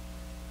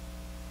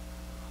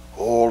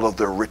 All of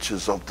the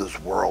riches of this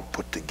world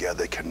put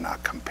together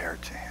cannot compare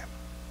to him.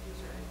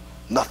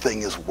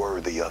 Nothing is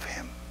worthy of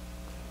him.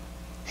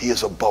 He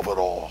is above it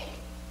all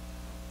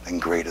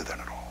and greater than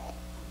it all.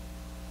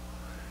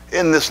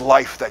 In this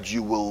life that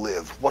you will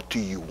live, what do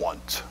you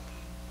want?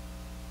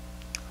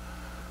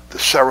 The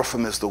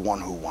seraphim is the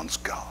one who wants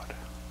God.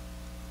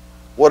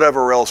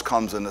 Whatever else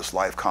comes in this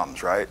life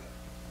comes, right?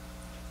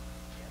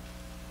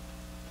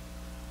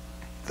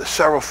 The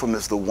seraphim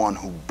is the one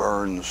who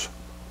burns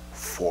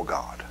for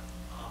God.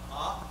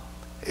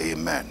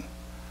 Amen.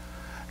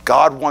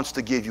 God wants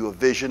to give you a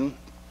vision.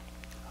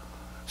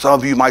 Some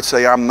of you might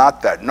say, I'm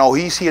not that. No,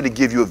 he's here to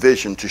give you a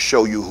vision to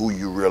show you who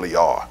you really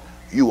are.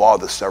 You are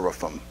the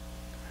seraphim.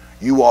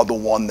 You are the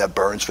one that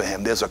burns for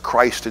him. There's a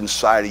Christ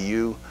inside of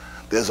you.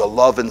 There's a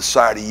love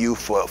inside of you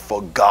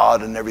for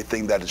God and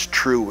everything that is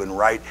true and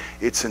right.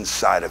 It's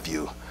inside of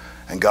you.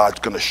 And God's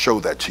going to show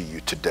that to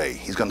you today.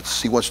 He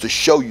wants to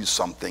show you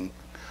something.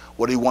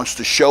 What he wants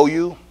to show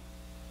you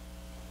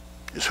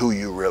is who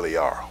you really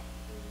are.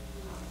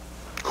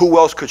 Who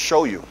else could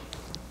show you?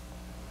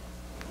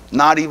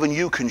 Not even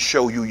you can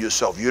show you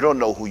yourself. You don't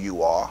know who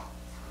you are.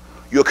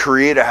 Your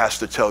Creator has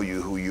to tell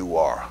you who you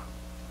are.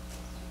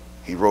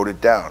 He wrote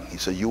it down. He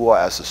said, you are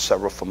as the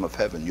seraphim of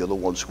heaven. You're the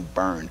ones who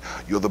burn.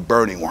 You're the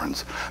burning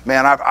ones.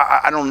 Man,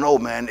 I don't know,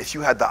 man. If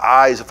you had the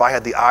eyes, if I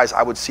had the eyes,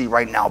 I would see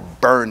right now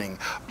burning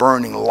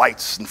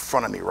lights in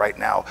front of me right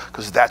now,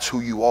 because that's who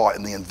you are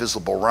in the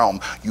invisible realm.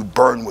 You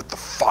burn with the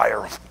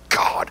fire of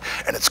God,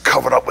 and it's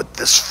covered up with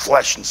this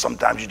flesh, and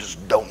sometimes you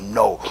just don't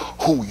know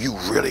who you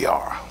really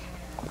are.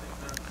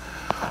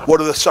 What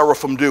do the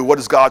seraphim do? What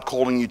is God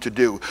calling you to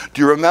do?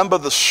 Do you remember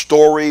the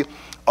story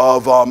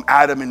of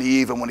Adam and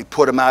Eve, and when he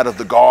put them out of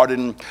the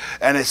garden,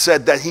 and it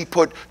said that he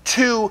put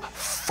two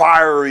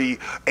fiery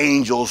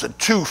angels and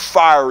two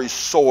fiery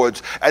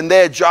swords, and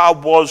their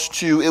job was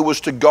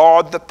to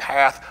guard the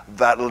path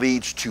that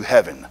leads to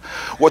heaven.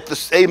 What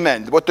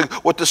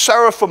the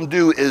seraphim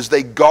do is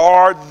they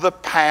guard the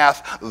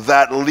path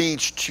that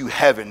leads to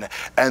heaven,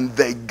 and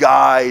they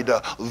guide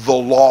the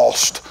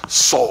lost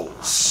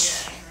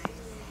souls.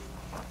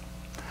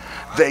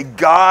 They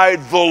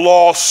guide the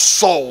lost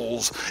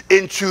souls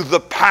into the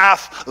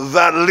path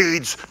that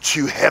leads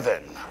to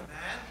heaven.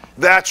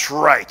 That's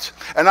right.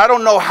 And I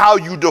don't know how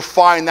you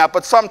define that,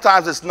 but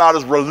sometimes it's not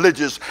as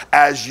religious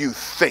as you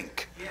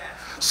think.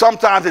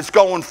 Sometimes it's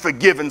going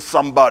forgiving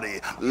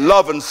somebody,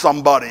 loving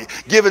somebody,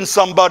 giving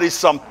somebody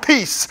some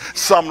peace,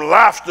 some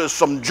laughter,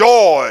 some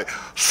joy,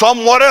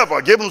 some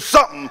whatever. Give them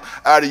something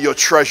out of your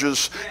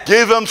treasures.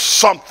 Give them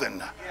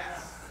something.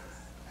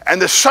 And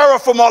the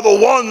seraphim are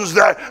the ones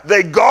that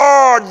they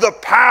guard the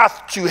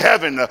path to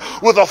heaven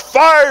with a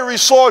fiery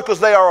sword, because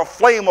they are a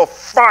flame of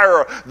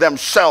fire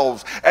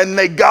themselves. And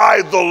they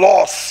guide the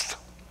lost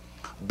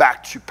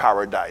back to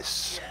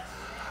paradise.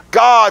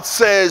 God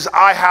says,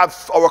 I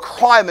have a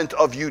requirement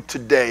of you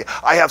today.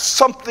 I have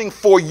something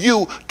for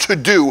you to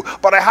do,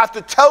 but I have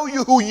to tell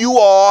you who you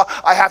are.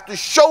 I have to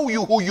show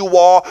you who you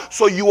are,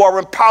 so you are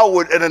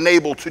empowered and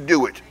enabled to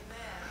do it.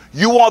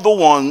 You are the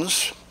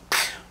ones,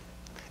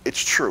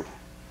 it's true,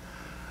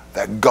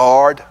 that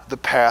guard the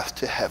path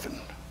to heaven.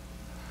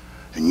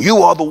 And you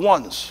are the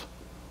ones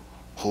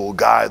who will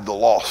guide the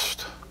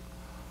lost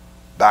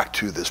back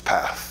to this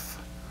path.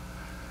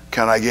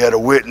 Can I get a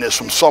witness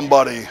from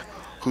somebody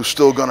who's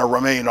still going to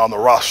remain on the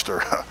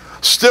roster?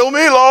 Still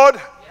me,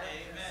 Lord.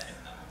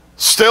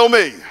 Still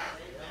me.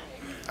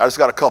 I just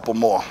got a couple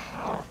more.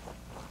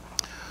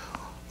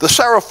 The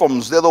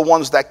seraphims, they're the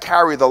ones that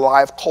carry the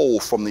live coal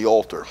from the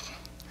altar.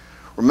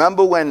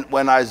 Remember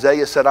when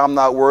Isaiah said, I'm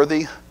not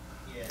worthy?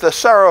 The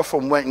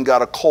seraphim went and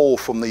got a coal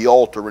from the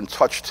altar and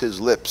touched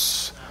his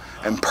lips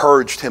and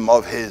purged him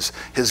of his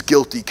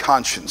guilty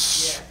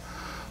conscience.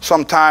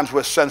 Sometimes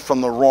we're sent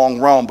from the wrong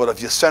realm, but if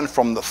you're sent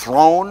from the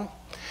throne,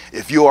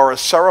 if you are a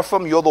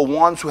seraphim, you're the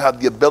ones who have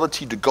the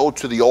ability to go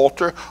to the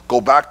altar, go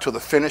back to the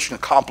finished and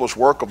accomplished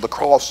work of the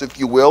cross, if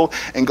you will,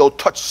 and go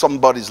touch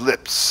somebody's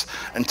lips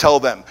and tell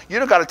them. You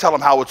don't got to tell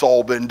them how it's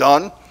all been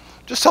done.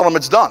 Just tell them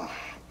it's done.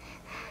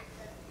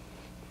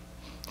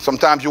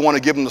 Sometimes you want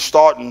to give them the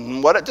start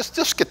and what?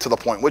 Just get to the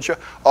point, would you?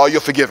 Oh, you're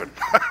forgiven.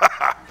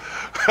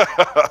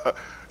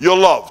 You're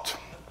loved.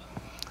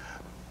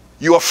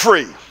 You are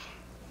free.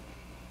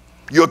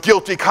 Your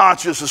guilty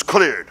conscience is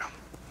cleared.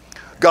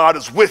 God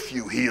is with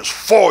you. He is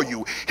for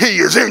you. He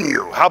is in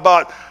you. How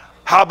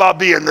about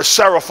being the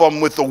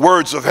seraphim with the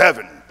words of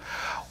heaven?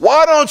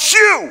 Why don't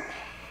you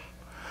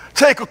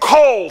take a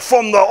coal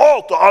from the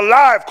altar, a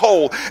live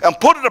coal, and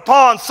put it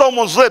upon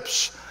someone's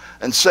lips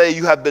and say,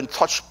 you have been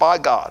touched by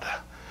God.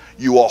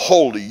 You are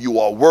holy, you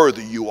are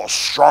worthy, you are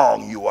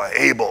strong, you are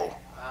able.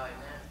 Amen.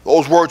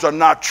 Those words are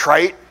not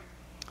trite.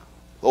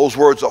 Those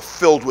words are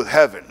filled with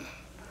heaven.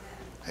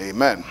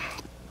 Amen.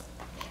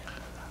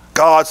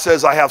 God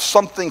says, I have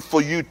something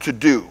for you to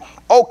do.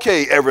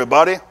 Okay,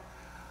 everybody.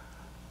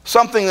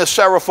 Something the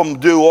seraphim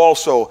do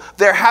also.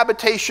 Their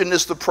habitation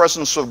is the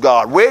presence of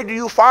God. Where do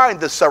you find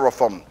the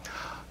seraphim?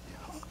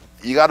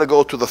 You got to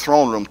go to the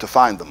throne room to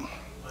find them.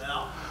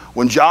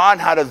 When John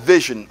had a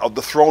vision of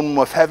the throne room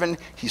of heaven,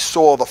 he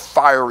saw the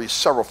fiery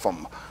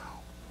seraphim.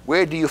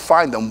 Where do you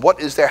find them? What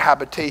is their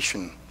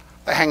habitation?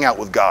 They hang out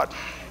with God.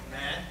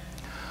 Amen.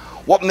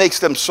 What makes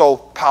them so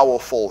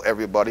powerful,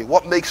 everybody?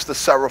 What makes the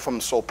seraphim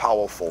so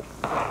powerful?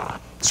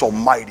 So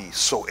mighty,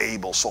 so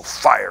able, so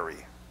fiery?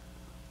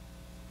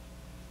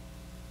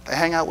 They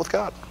hang out with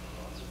God.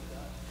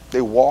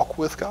 They walk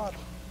with God.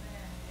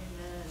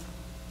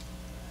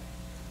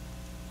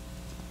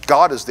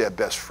 God is their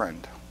best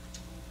friend.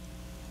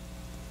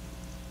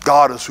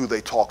 God is who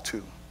they talk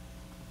to.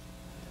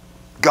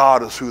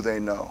 God is who they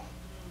know.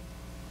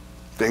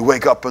 They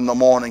wake up in the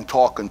morning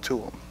talking to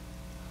him.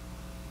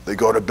 They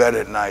go to bed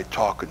at night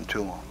talking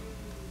to him.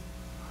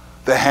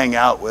 They hang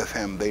out with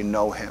him. They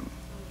know him.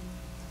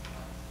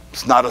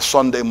 It's not a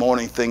Sunday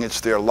morning thing.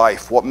 It's their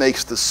life. What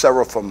makes the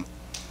seraphim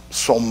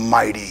so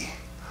mighty?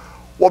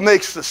 What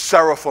makes the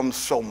seraphim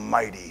so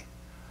mighty?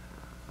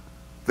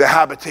 Their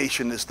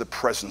habitation is the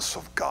presence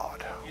of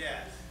God.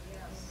 Yes.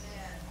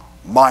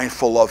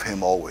 Mindful of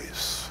him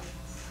always.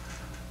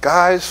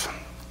 Guys,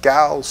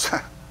 gals,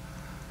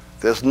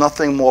 there's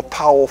nothing more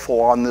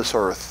powerful on this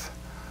earth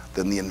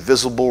than the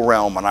invisible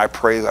realm, and I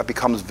pray that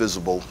becomes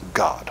visible,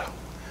 God.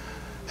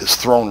 His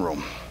throne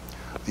room,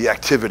 the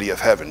activity of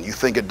heaven. You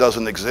think it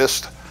doesn't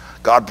exist?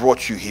 God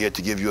brought you here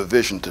to give you a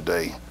vision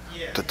today,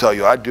 to tell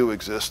you I do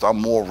exist. I'm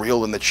more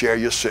real than the chair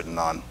you're sitting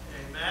on.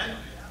 Amen.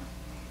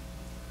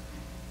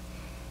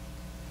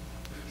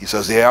 He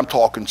says, yeah, I'm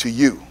talking to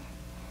you.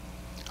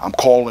 I'm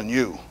calling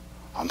you.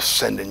 I'm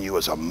sending you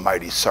as a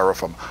mighty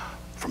seraphim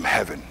from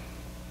heaven.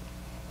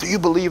 Do you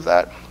believe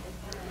that?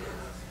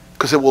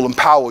 Because it will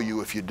empower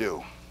you if you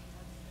do.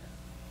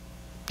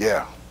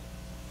 Yeah.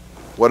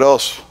 What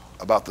else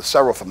about the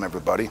seraphim,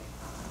 everybody?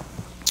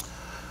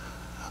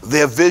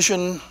 Their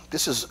vision,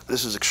 this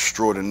is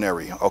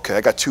extraordinary. Okay,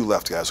 I got two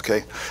left, guys,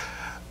 okay?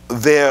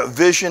 Their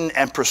vision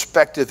and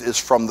perspective is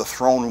from the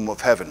throne room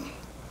of heaven.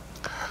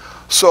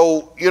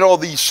 So, you know,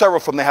 the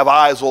seraphim, they have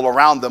eyes all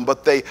around them,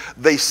 but they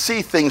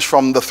see things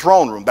from the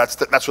throne room.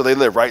 That's where they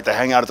live, right? They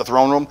hang out at the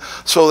throne room.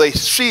 So they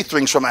see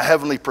things from a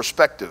heavenly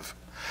perspective.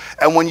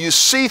 And when you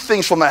see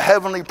things from a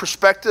heavenly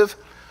perspective,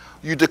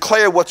 you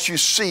declare what you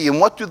see. And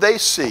what do they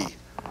see?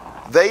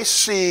 They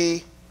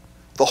see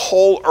the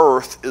whole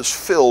earth is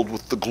filled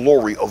with the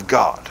glory of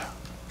God.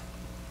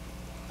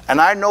 And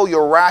I know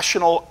your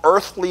rational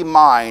earthly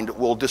mind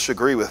will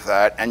disagree with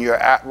that, and your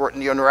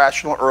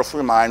rational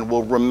earthly mind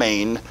will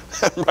remain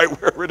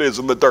right where it is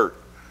in the dirt.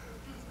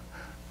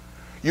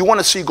 You want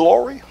to see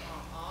glory?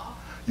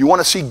 You want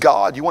to see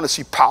God? You want to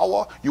see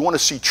power? You want to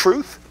see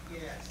truth?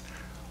 Yes.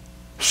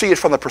 See it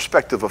from the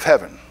perspective of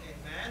heaven.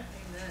 Amen.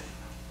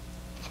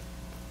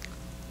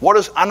 What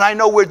is? And I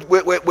know we're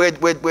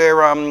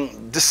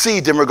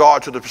deceived in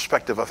regard to the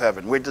perspective of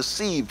heaven. We're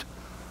deceived.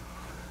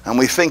 And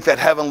we think that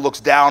heaven looks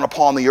down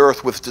upon the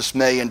earth with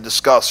dismay and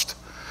disgust.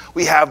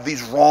 We have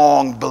these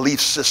wrong belief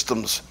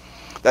systems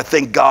that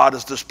think God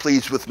is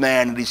displeased with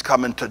man and he's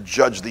coming to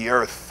judge the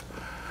earth.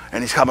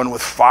 And he's coming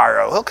with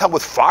fire. He'll come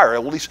with fire.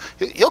 At least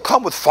he'll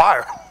come with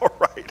fire. All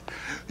right.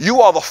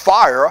 You are the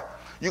fire.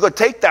 You're going to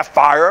take that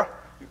fire.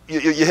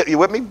 You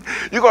with me?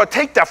 You're going to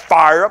take that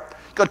fire.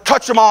 You're going to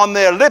touch them on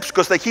their lips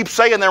because they keep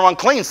saying they're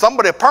unclean.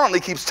 Somebody apparently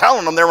keeps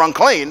telling them they're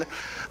unclean.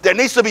 There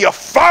needs to be a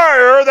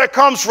fire that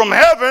comes from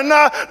heaven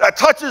that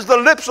touches the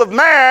lips of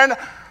man.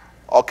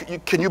 Oh,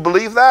 can you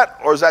believe that?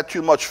 Or is that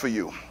too much for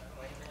you?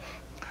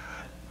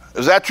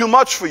 Is that too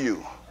much for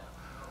you?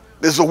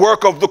 Is the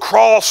work of the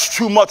cross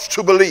too much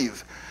to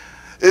believe?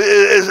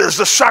 Is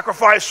the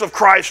sacrifice of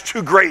Christ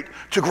too great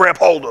to grab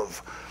hold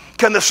of?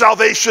 Can the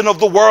salvation of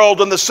the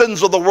world and the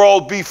sins of the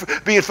world be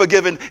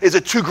forgiven? Is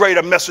it too great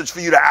a message for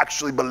you to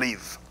actually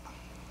believe?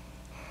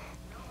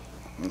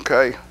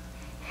 Okay.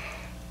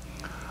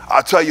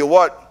 I'll tell you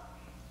what,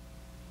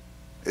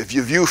 if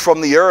you view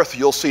from the earth,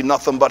 you'll see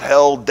nothing but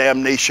hell,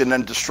 damnation,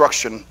 and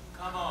destruction.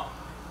 Come on.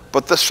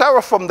 But the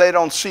seraphim, they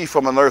don't see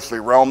from an earthly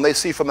realm. They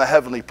see from a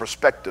heavenly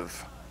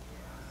perspective.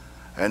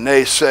 And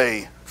they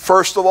say,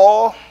 first of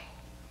all,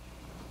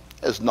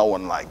 there's no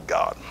one like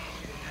God.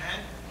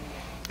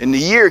 In the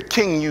year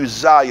King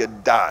Uzziah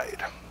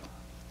died,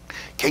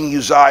 King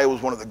Uzziah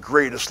was one of the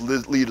greatest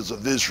leaders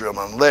of Israel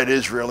and led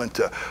Israel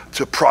into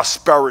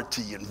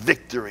prosperity and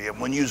victory. And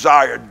when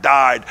Uzziah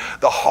died,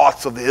 the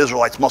hearts of the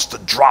Israelites must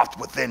have dropped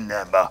within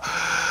them.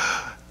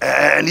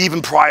 And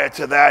even prior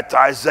to that,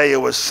 Isaiah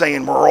was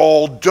saying, we're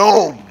all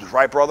doomed.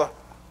 Right, brother?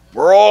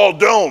 We're all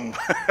doomed.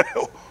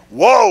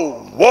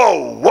 Whoa,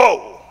 whoa,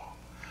 whoa.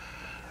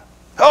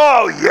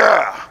 Oh,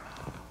 yeah.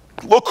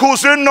 Look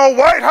who's in the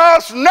White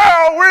House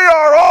now. We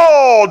are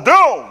all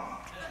doomed.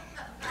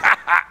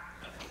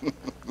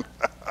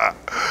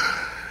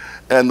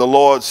 And the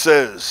Lord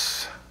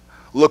says,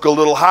 look a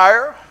little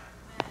higher.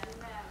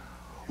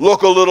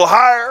 Look a little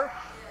higher.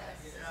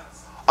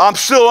 I'm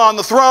still on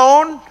the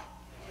throne.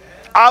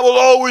 I will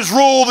always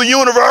rule the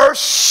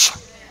universe.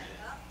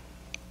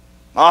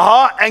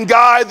 And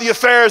guide the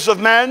affairs of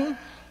men.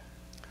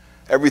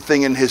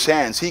 Everything in his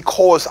hands. He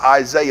caused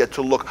Isaiah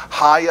to look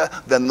higher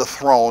than the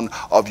throne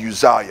of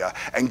Uzziah.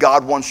 And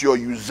God wants your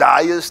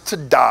Uzziahs to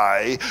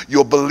die,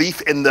 your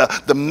belief in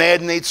the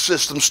man-made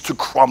systems to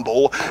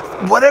crumble,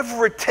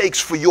 whatever it takes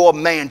for your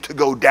man to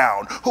go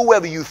down,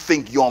 whoever you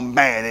think your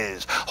man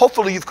is.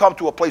 Hopefully you've come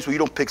to a place where you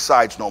don't pick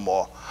sides no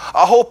more.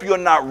 I hope you're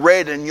not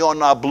red and you're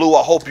not blue.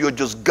 I hope you're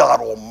just God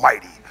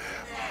Almighty.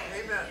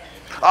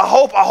 I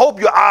hope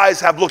your eyes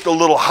have looked a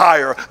little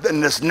higher than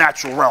this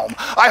natural realm.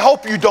 I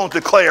hope you don't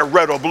declare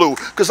red or blue,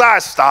 because I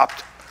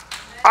stopped.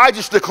 I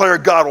just declare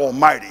God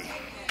Almighty.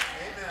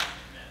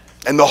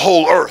 And the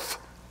whole earth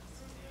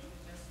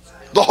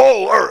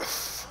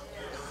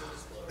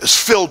is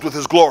filled with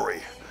his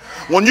glory.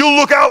 When you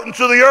look out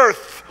into the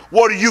earth,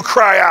 what do you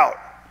cry out?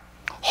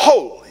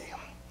 Holy,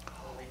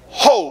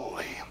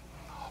 holy,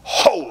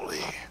 holy.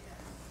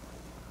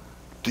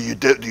 Do you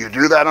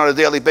do that on a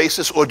daily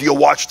basis, or do you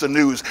watch the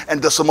news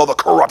and does some other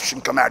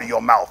corruption come out of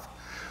your mouth?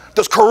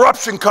 Does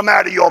corruption come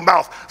out of your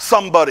mouth?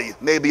 Somebody,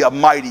 maybe a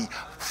mighty,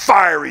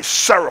 fiery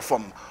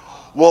seraphim,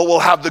 will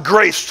have the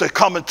grace to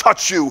come and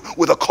touch you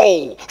with a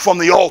coal from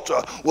the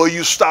altar. Will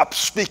you stop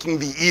speaking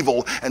the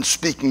evil and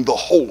speaking the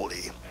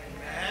holy?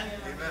 Amen.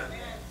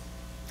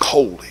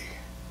 Holy,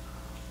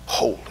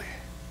 holy,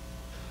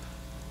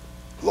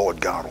 Lord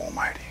God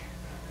Almighty.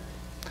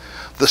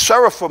 The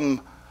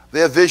seraphim,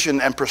 their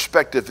vision and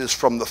perspective is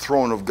from the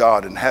throne of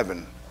God in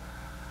heaven.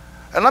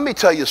 And let me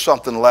tell you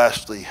something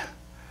lastly.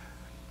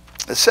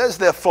 It says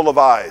they're full of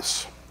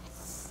eyes.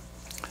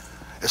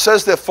 It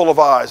says they're full of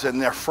eyes in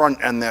their front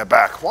and their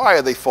back. Why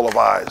are they full of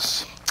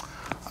eyes?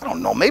 I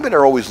don't know. Maybe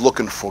they're always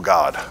looking for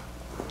God.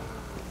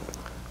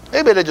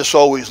 Maybe they're just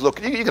always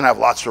looking. You can have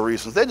lots of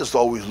reasons. They're just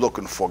always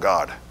looking for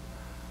God.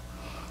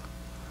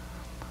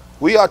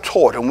 We are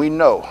taught and we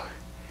know,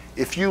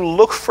 if you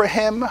look for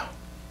him,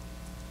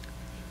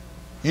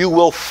 you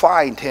will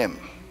find him.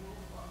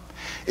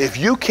 If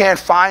you can't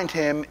find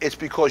him, it's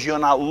because you're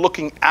not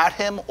looking at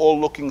him or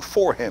looking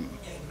for him.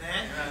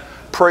 Amen.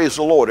 Praise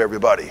the Lord,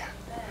 everybody.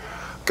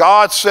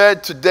 God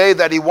said today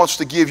that he wants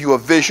to give you a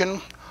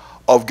vision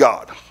of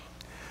God.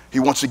 He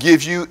wants to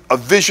give you a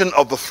vision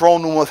of the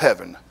throne room of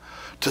heaven,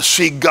 to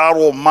see God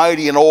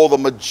Almighty and all the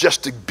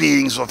majestic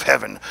beings of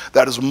heaven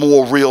that is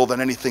more real than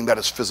anything that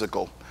is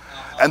physical.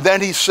 And then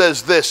he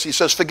says this, he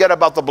says, forget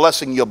about the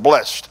blessing, you're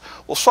blessed.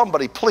 Well,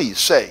 somebody please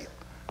say,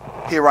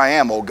 here I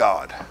am, O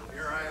God.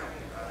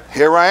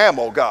 Here I am,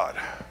 O God.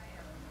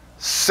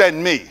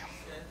 Send me.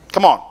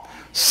 Come on.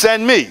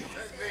 Send me.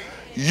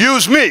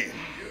 Use me.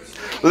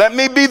 Let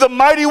me be the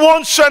mighty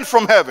one sent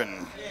from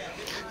heaven.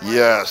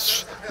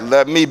 Yes.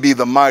 Let me be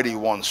the mighty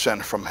one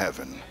sent from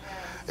heaven.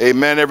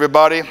 Amen,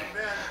 everybody.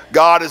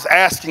 God is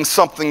asking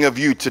something of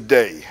you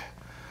today.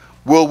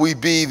 Will we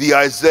be the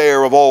Isaiah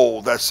of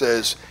old that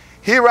says,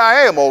 here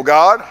I am, O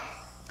God.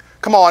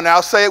 Come on now,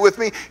 say it with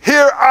me.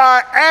 Here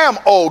I am,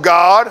 O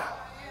God.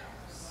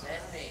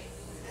 Send me.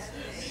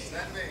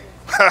 Send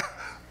me.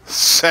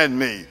 Send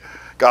me.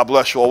 God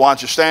bless you all. Why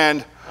don't you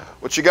stand?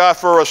 What you got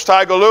for us,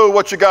 Tiger Lou?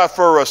 What you got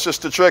for us,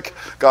 Sister Trick?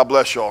 God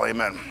bless you all.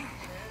 Amen.